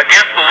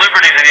Against the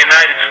Liberties of the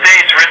United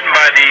States, written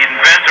by the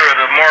inventor of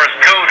the Morse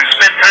Code, who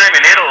spent time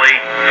in Italy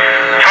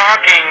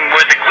talking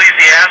with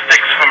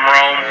ecclesiastics from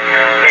Rome,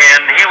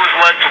 and he was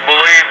led to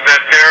believe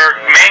that their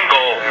main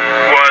goal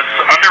was,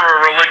 under a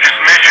religious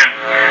mission,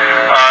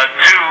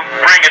 to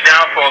bring a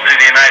downfall to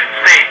the United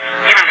States,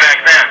 even back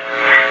then.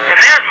 And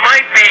that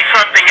might be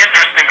something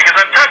interesting, because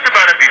I've talked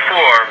about it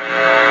before.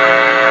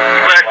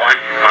 But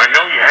I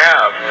know you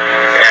have,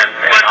 and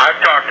I've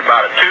talked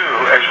about it too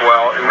as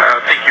well. And I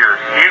think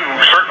you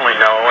certainly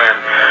know, and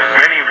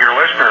many of your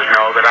listeners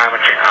know, that I'm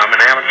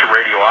an amateur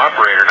radio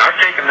operator, and I've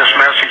taken this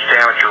message to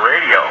amateur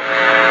radio.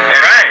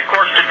 And of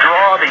course, to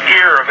draw the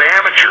ear of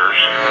amateurs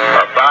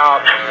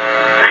about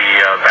the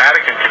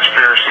Vatican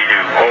conspiracy to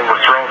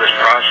overthrow this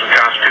Protestant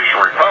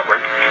constitutional republic,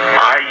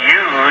 I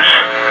use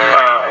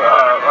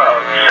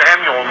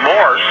Samuel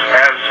Morse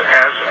as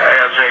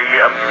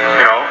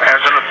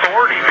an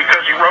authority,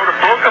 because he wrote a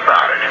book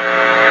about it,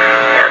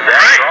 and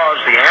that draws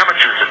the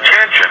amateurs'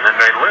 attention, and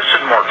they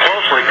listen more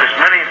closely, because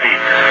many of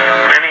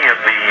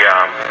the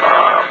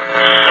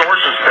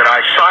sources that I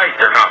cite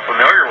they're not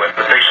familiar with,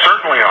 but they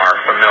certainly are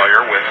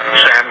familiar with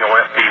Samuel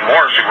F.B.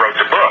 Morse, who wrote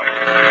the book.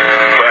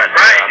 But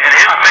and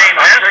his main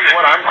I'll tell you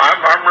what,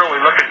 I'm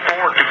really looking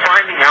forward to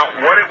finding out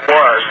what it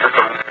was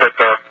that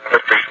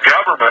the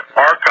government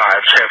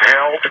archives have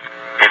held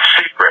in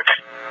secret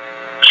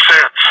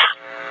since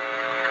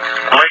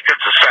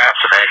Lincoln's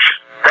assassination.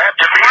 That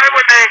to me, why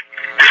would they?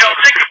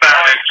 Think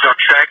about it. Don't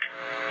you think?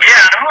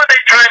 Yeah, and who are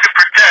they trying to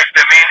protect?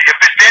 I mean, if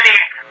it's any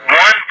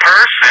one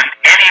person,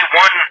 any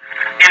one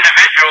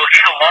individual,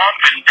 he's long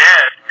been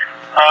dead.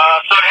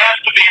 So it has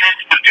to be an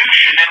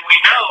institution, and we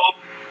know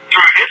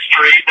through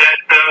history that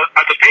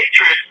the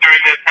Patriots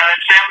during that time,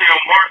 Samuel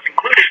Morse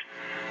included,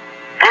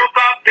 broke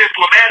off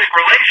diplomatic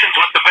relations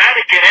with the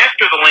Vatican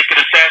after the Lincoln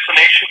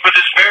assassination for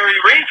this very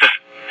reason,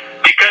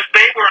 because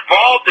they were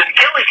involved in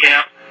killing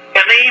him,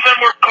 and they even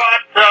were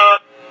caught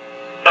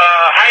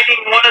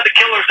hiding one of the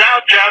killers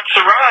out, John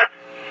Surratt,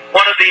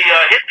 one of the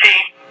hit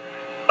team,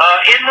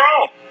 in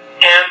Rome.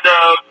 And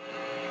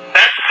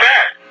that's a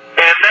fact.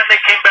 And then they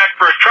came back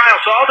for a trial.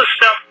 So all this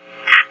stuff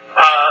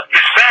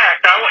is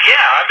fact.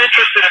 I'm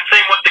interested in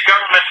seeing what the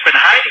government's been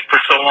hiding for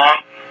so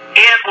long,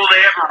 and will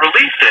they ever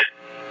release it?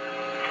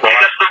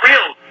 Because the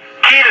real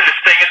key to this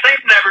thing is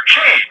they've never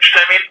changed.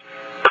 I mean,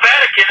 the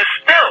Vatican is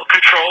still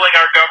controlling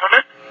our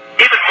government,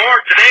 even more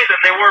today than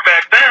they were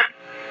back then.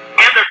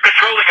 And they're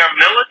controlling our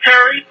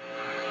military.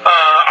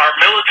 Our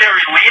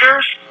military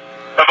leaders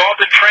have all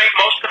been trained,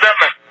 most of them,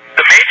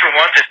 the major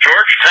ones at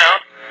Georgetown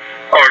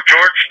or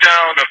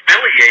Georgetown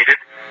affiliated.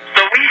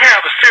 So we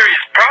have a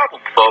serious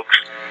problem, folks.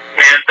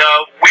 And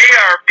we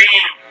are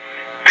being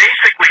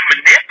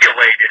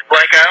manipulated,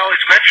 like I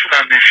always mention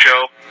on this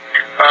show,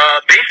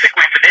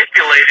 basically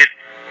manipulated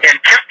and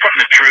kept from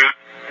the truth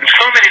in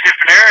so many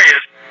different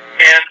areas.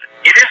 And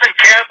it isn't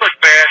Catholic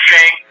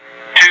bashing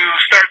to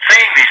start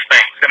saying these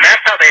things, and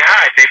that's how they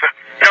hide. They've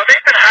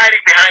been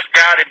hiding behind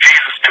God and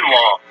Jesus too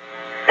long.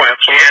 Well,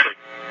 absolutely.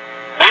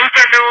 And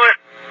Luther knew it,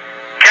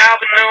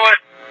 Calvin knew it,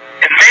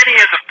 and many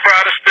of the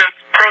Protestant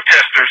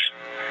protesters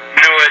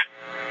knew it.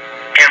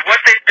 And what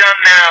they've done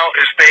now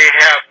is they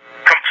have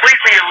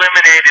completely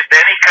eliminated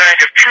any kind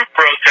of true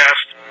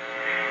protest,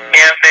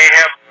 and they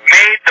have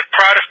made the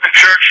Protestant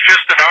Church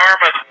just an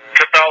arm of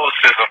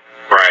Catholicism.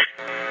 Right.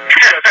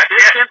 Because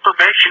this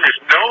information is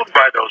known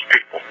by those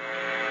people.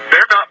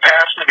 They're not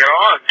passing it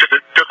on to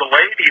the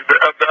laity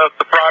of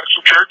the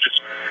Protestant churches.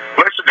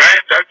 Listen,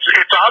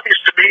 it's obvious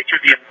to me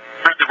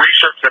through the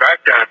research that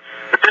I've done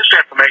that this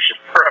information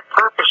is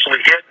purposely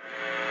hidden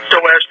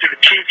so as to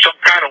achieve some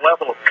kind of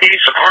level of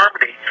peace and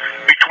harmony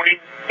between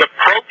the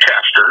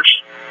protesters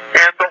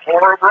and the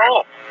whore of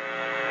Rome.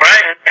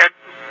 Right? And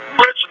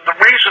listen, the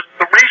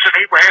reason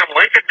Abraham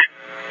Lincoln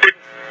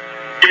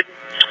didn't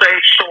say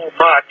so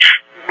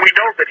much, we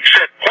know that he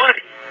said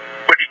plenty,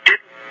 but he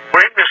didn't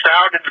bring this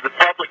out into the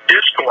public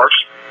discourse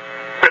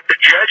that the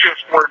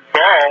Jesuits were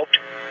involved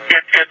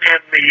in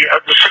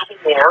the Civil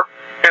War,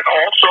 and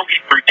also he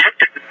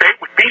predicted that they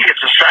would be his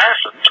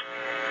assassins,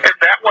 and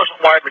that wasn't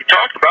widely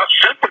talked about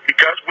simply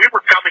because we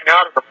were coming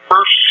out of the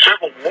first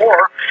Civil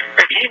War,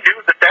 and he knew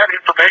that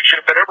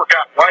information, if it ever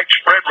got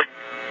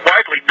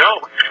widely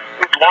known,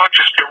 would launch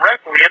us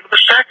directly into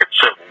the Second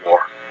Civil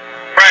War.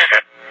 Right.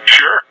 And,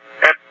 sure.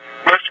 And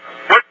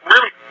what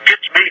really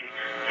gets me,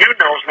 you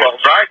know as well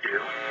as I do,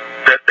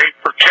 that they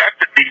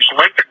protected these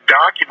Lincoln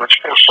documents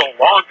for so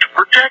long to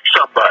protect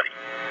somebody.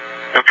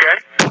 Okay?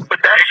 But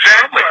that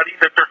somebody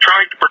that they're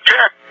trying to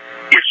protect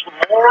is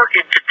more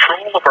in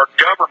control of our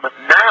government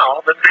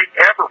now than they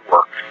ever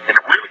were. And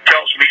it really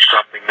tells me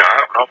something now. I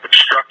don't know if it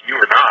struck you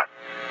or not.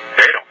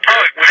 They don't care.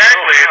 Oh,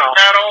 exactly.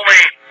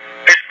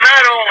 It's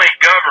not only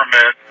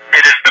government,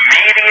 it is the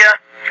media.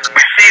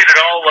 We see it at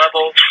all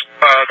levels.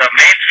 The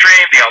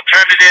mainstream, the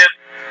alternative.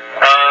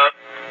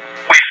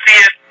 We see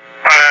it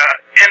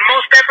in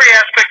most every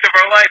aspect of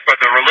our life, or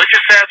the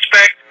religious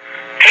aspect,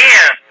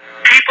 and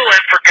people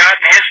have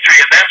forgotten history,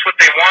 and that's what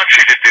they want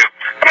you to do.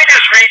 Let me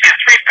just read you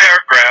 3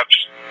 paragraphs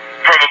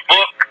from a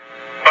book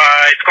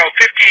it's called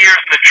 50 Years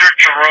in the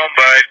Church of Rome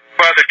by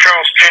Father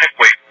Charles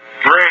Chiniquy.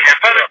 And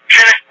Father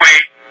Chiniquy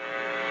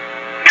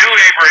knew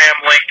Abraham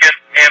Lincoln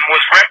and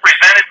was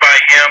represented by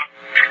him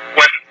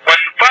when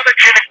Father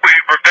Chiniquy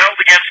rebelled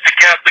against the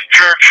Catholic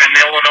Church in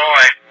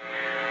Illinois.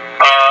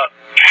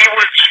 He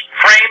was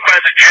framed by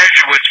the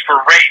Jesuits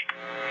for rape.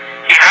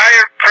 He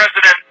hired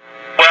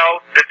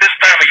at this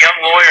time a young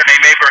lawyer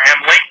named Abraham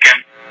Lincoln,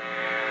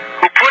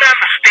 who put on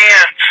the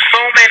stand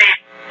so many,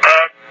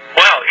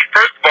 he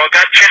first of all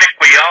got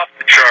Chiniquy off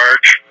the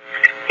charge,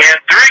 and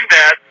during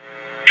that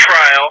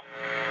trial,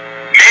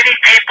 many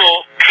people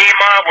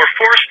were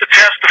forced to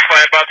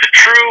testify about the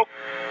true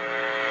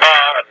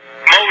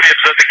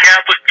motives of the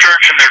Catholic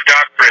Church and their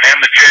doctrine and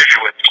the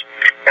Jesuits.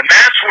 And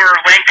that's where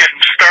Lincoln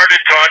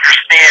started to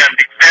understand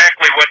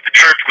exactly what the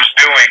church was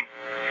doing,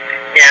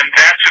 and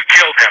that's who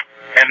killed him.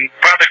 And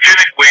Father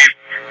Chiniquy,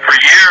 for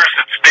years,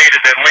 had stated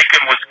that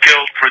Lincoln was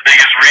killed for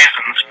these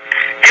reasons.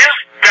 His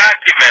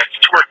documents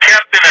were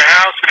kept in a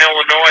house in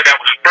Illinois that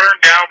was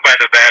burned down by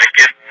the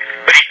Vatican,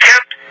 but he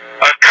kept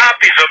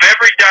copies of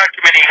every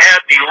document he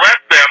had, and he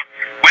left them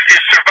with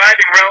his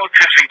surviving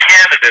relatives in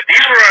Canada.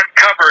 These were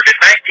uncovered in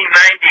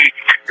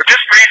 1990, or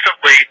just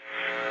recently,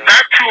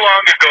 not too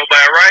long ago,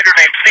 by a writer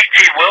named C.T.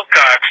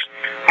 Wilcox,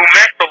 who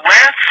met the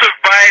last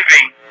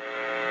surviving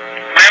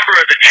member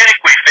of the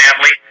Chiniquy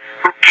family,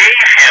 who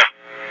gave him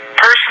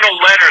personal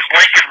letters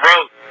Lincoln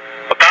wrote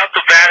about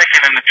the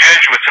Vatican and the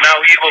Jesuits and how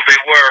evil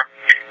they were,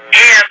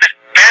 and the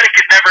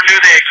Vatican never knew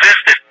they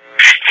existed.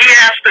 He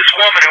asked this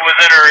woman who was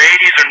in her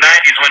 80s or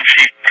 90s when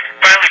she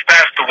finally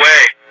passed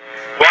away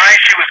why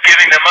she was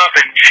giving them up,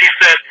 and she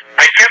said,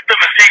 I kept them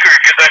a secret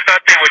because I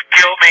thought they would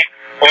kill me,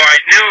 or I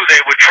knew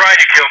they would try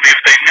to kill me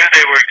if they knew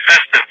they were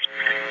existent.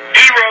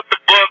 He wrote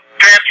the book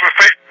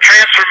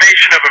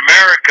Transformation of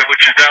America,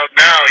 which is out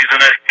now. He's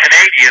a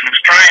Canadian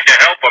who's trying to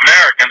help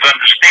Americans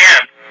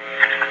understand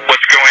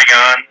what's going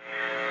on,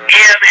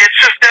 and it's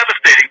just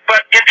devastating.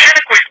 But in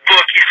Chiniquy's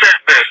book, he says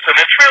this, and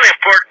it's really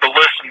important to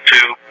listen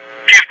to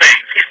a few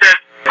things. He says,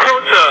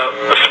 quotes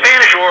a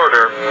Spanish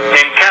orator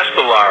named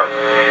Castelar,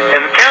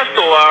 and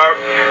Castelar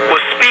was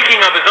speaking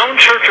of his own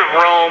Church of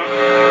Rome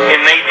in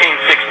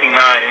 1869,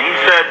 and he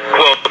said,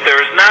 quote,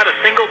 there is not a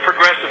single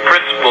progressive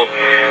principle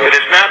that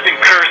has not been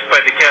cursed by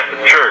the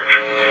Catholic Church.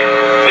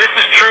 This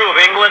is true of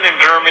England and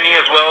Germany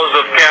as well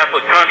as of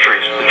Catholic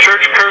countries. The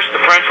Church cursed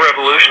the French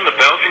Revolution, the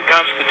Belgian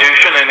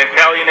Constitution, and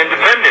Italian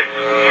independence.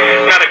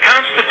 Not a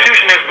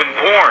constitution has been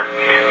born,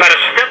 not a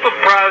step of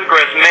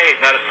progress made,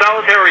 not a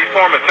solitary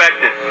reform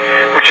effected,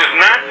 which has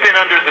not been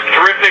under the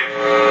terrific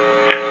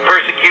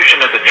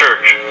persecution of the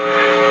Church.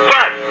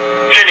 But,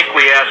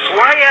 Chiniquy asks,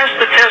 why ask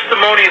the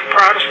testimony of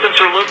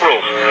Protestants or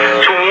liberals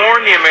to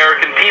warn the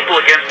American people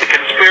against the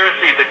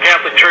conspiracy the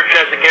Catholic Church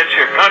has against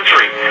your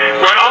country,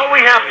 when all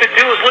we have to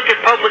do is look at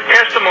public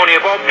testimony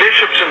of all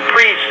bishops and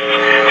priests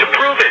to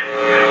prove it.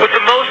 With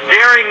the most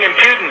daring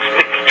impudence,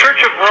 the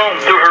Church of Rome,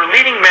 through her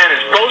leading men,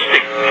 is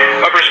boasting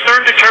of her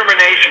stern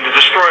determination to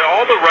destroy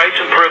all the rights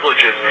and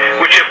privileges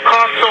which have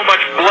cost so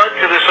much blood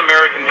to this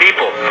American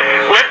people.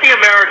 Let the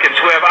Americans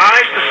who have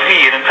eyes to see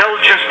and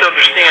intelligence to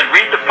understand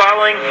read the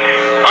following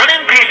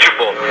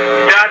unimpeachable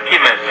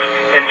documents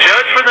and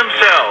judge for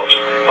themselves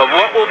of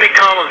what will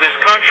become of this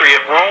country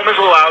if Rome is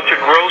allowed to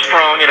grow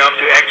strong enough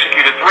to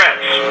execute its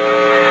threats.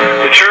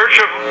 The Church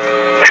of,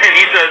 and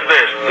he says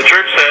this, the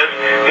Church says,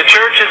 the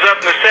Church is of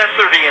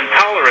necessity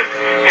intolerant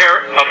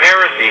of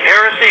heresy.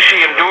 Heresy she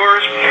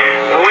endures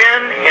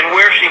when and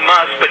where she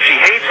must, but she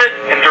hates it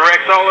and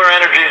directs all her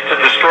energies to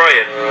destroy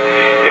it.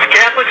 If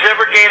Catholics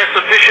ever gain a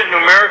sufficient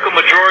numerical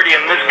majority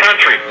in this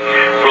country,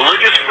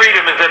 religious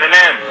freedom is at an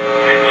end.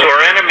 So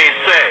our enemies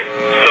say,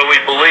 so we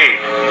believe.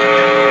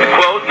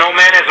 Quote, no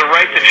man has a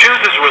right to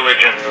choose his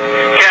religion.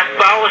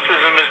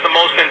 Catholicism is the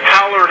most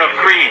intolerant of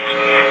creeds.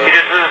 It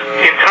is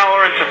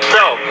intolerance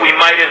itself. We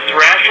might as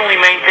rationally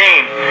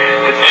maintain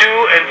that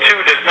 2 and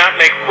 2 does not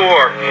make 4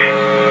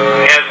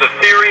 as the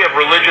theory of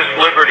religious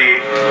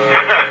liberty.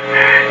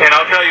 And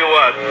I'll tell you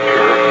what,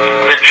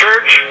 the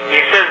Church,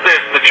 he says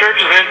this, the Church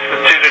is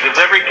instituted, as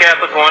every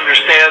Catholic who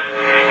understands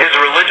his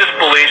religious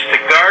beliefs, to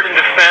guard and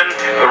defend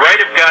the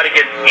right of God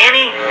against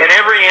any and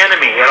every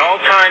enemy at all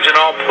times and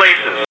all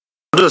places.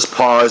 I'll just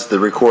pause the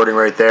recording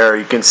right there.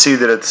 You can see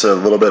that it's a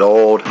little bit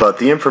old, but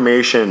the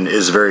information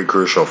is very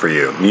crucial for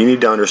you. You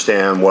need to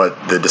understand what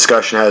the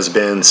discussion has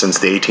been since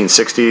the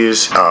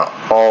 1860s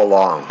all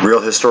along. Real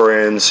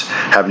historians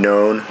have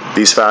known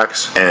these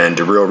facts, and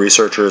real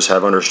researchers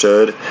have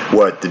understood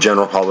what the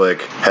general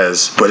public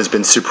what has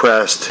been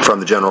suppressed from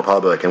the general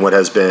public and what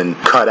has been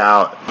cut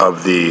out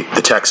of the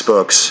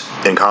textbooks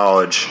in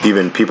college.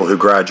 Even people who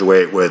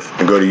graduate with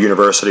and go to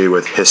university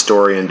with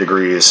historian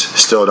degrees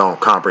still don't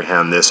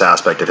comprehend this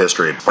aspect of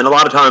history. And a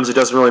lot of times it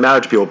doesn't really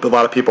matter to people. A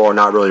lot of people are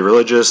not really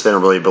religious. They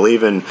don't really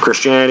believe in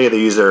Christianity. They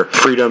use their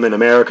freedom in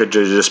America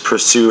to just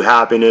pursue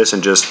happiness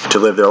and just to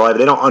live their life.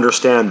 They don't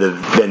understand the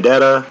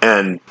vendetta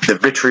and the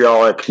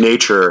vitriolic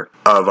nature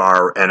of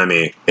our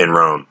enemy in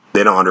Rome.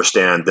 They don't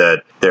understand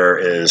that there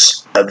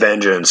is a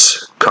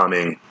vengeance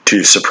coming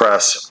to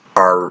suppress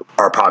our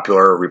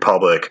popular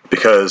republic,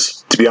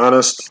 because, to be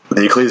honest,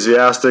 the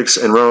ecclesiastics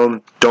in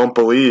Rome don't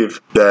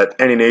believe that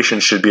any nation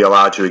should be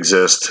allowed to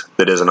exist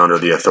that isn't under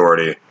the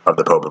authority of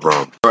the Pope of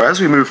Rome. As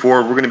we move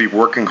forward, we're going to be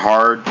working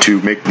hard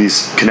to make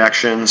these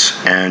connections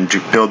and to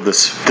build the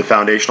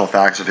foundational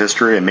facts of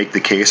history and make the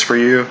case for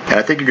you. And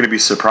I think you're going to be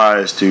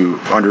surprised to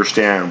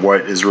understand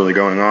what is really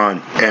going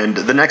on. And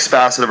the next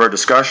facet of our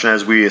discussion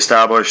as we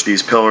establish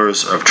these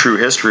pillars of true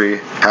history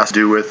has to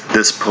do with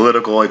this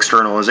political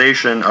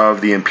externalization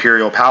of the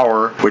imperial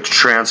power, which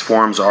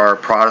transforms our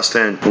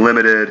Protestant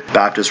limited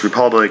Baptist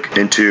republic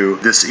into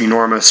this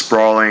enormous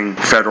sprawling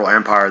federal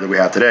empire that we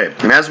have today.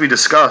 And as we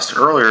discussed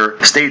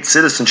earlier, state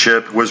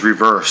citizenship was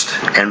reversed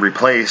and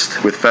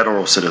replaced with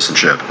federal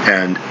citizenship.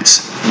 And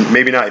it's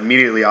maybe not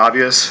immediately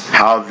obvious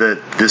how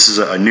that this is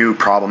a new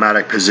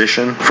problematic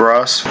position for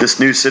us. This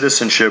new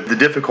citizenship, the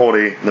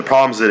difficulty and the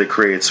problems that it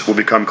creates will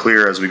become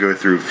clear as we go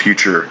through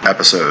future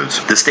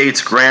episodes. The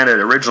states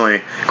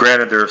originally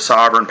granted their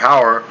sovereign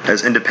power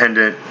as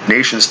independent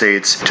nation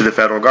states to the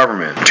federal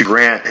government.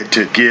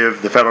 To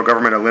give the federal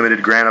government a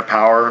limited grant of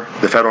power,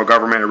 the federal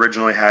government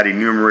originally had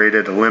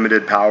enumerated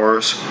limited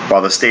powers,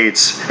 while the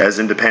states, as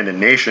independent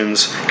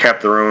nations,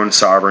 kept their own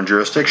sovereign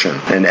jurisdiction.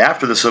 And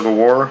after the Civil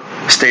War,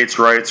 states'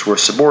 rights were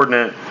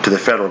subordinate to the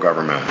federal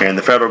government, and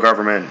the federal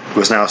government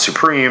was now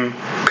supreme,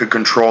 could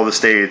control the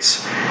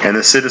states, and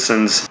the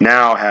citizens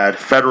now had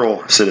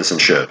federal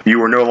citizenship. You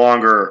were no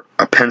longer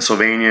a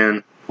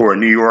Pennsylvanian or a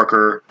New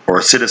Yorker or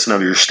a citizen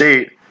of your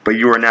state, but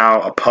you are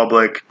now a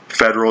public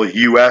federal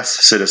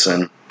U.S.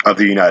 citizen of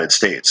the United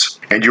States.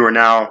 And you are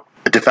now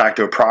a de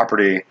facto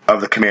property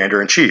of the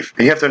commander-in-chief.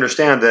 And you have to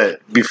understand that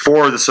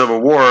before the Civil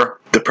War,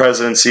 the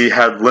presidency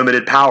had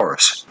limited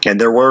powers,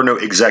 and there were no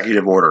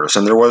executive orders,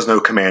 and there was no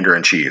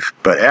commander-in-chief.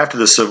 But after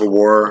the Civil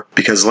War,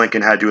 because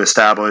Lincoln had to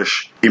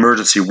establish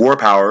emergency war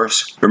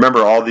powers, remember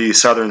all the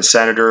Southern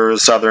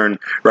senators, Southern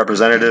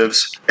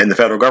representatives, and the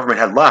federal government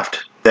had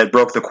left. That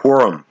broke the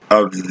quorum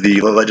of the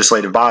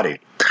legislative body.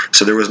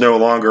 So there was no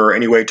longer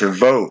any way to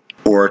vote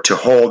or to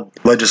hold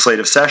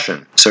legislative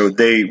session. So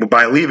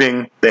by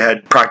leaving, they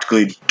had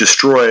practically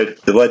destroyed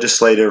the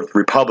legislative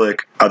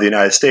republic of the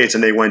United States,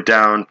 and they went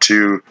down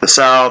to the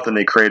South and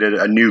they created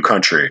a new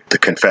country, the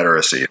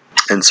Confederacy.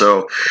 And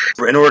so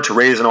in order to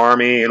raise an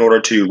army, in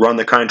order to run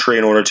the country,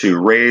 in order to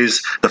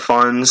raise the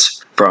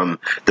funds from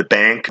the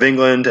Bank of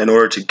England, in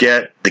order to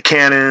get the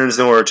cannons,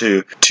 in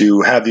order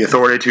to have the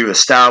authority to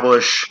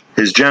establish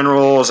his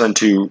generals and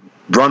to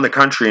run the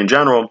country in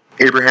general,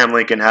 Abraham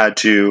Lincoln had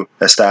to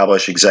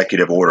establish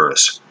executive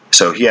orders.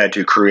 So he had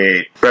to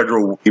create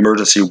federal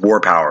emergency war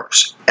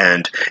powers.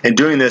 And in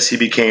doing this, he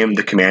became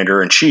the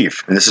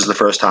commander-in-chief. And this is the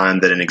first time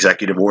that an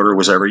executive order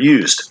was ever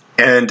used.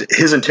 And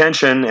his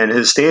intention, and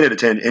his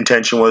stated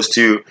intention, was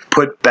to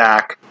put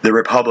back the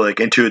republic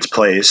into its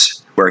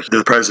place, where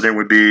the president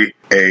would be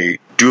a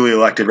duly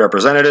elected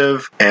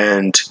representative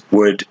and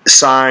would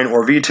sign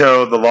or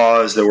veto the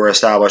laws that were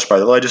established by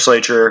the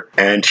legislature,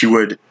 and he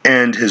would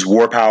end his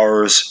war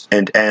powers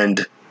and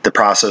end the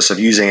process of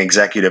using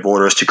executive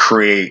orders to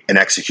create and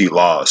execute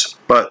laws.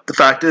 But the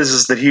fact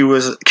is that he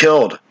was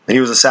killed and he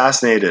was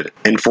assassinated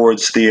in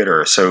Ford's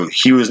Theater, so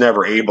he was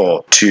never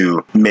able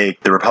to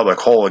make the republic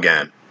whole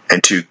again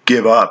and to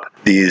give up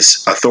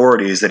these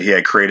authorities that he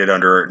had created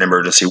under an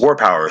emergency war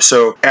power.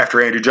 So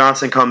after Andrew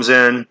Johnson comes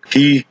in,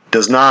 he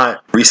does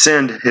not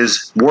rescind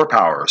his war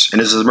powers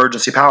and his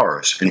emergency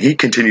powers, and he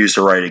continues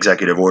to write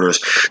executive orders.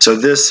 So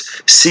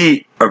this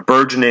seat of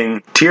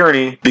burgeoning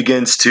tyranny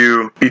begins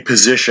to be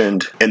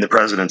positioned in the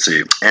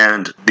presidency,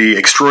 and the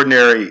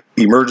extraordinary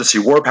emergency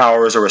war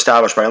powers that were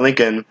established by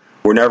Lincoln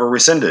were never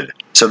rescinded,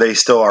 so they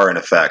still are in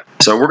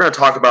effect. So we're going to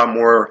talk about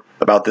more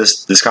about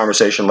this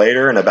conversation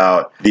later, and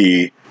about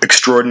the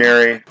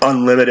extraordinary,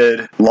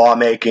 unlimited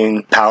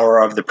lawmaking power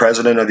of the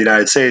President of the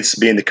United States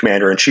being the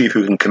commander-in-chief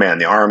who can command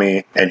the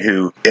army, and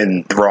who,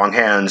 in the wrong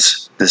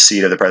hands, the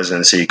seat of the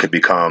presidency could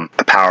become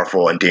a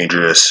powerful and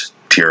dangerous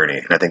tyranny.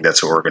 And I think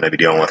that's what we're going to be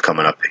dealing with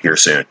coming up here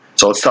soon.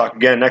 So let's talk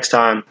again next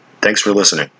time. Thanks for listening.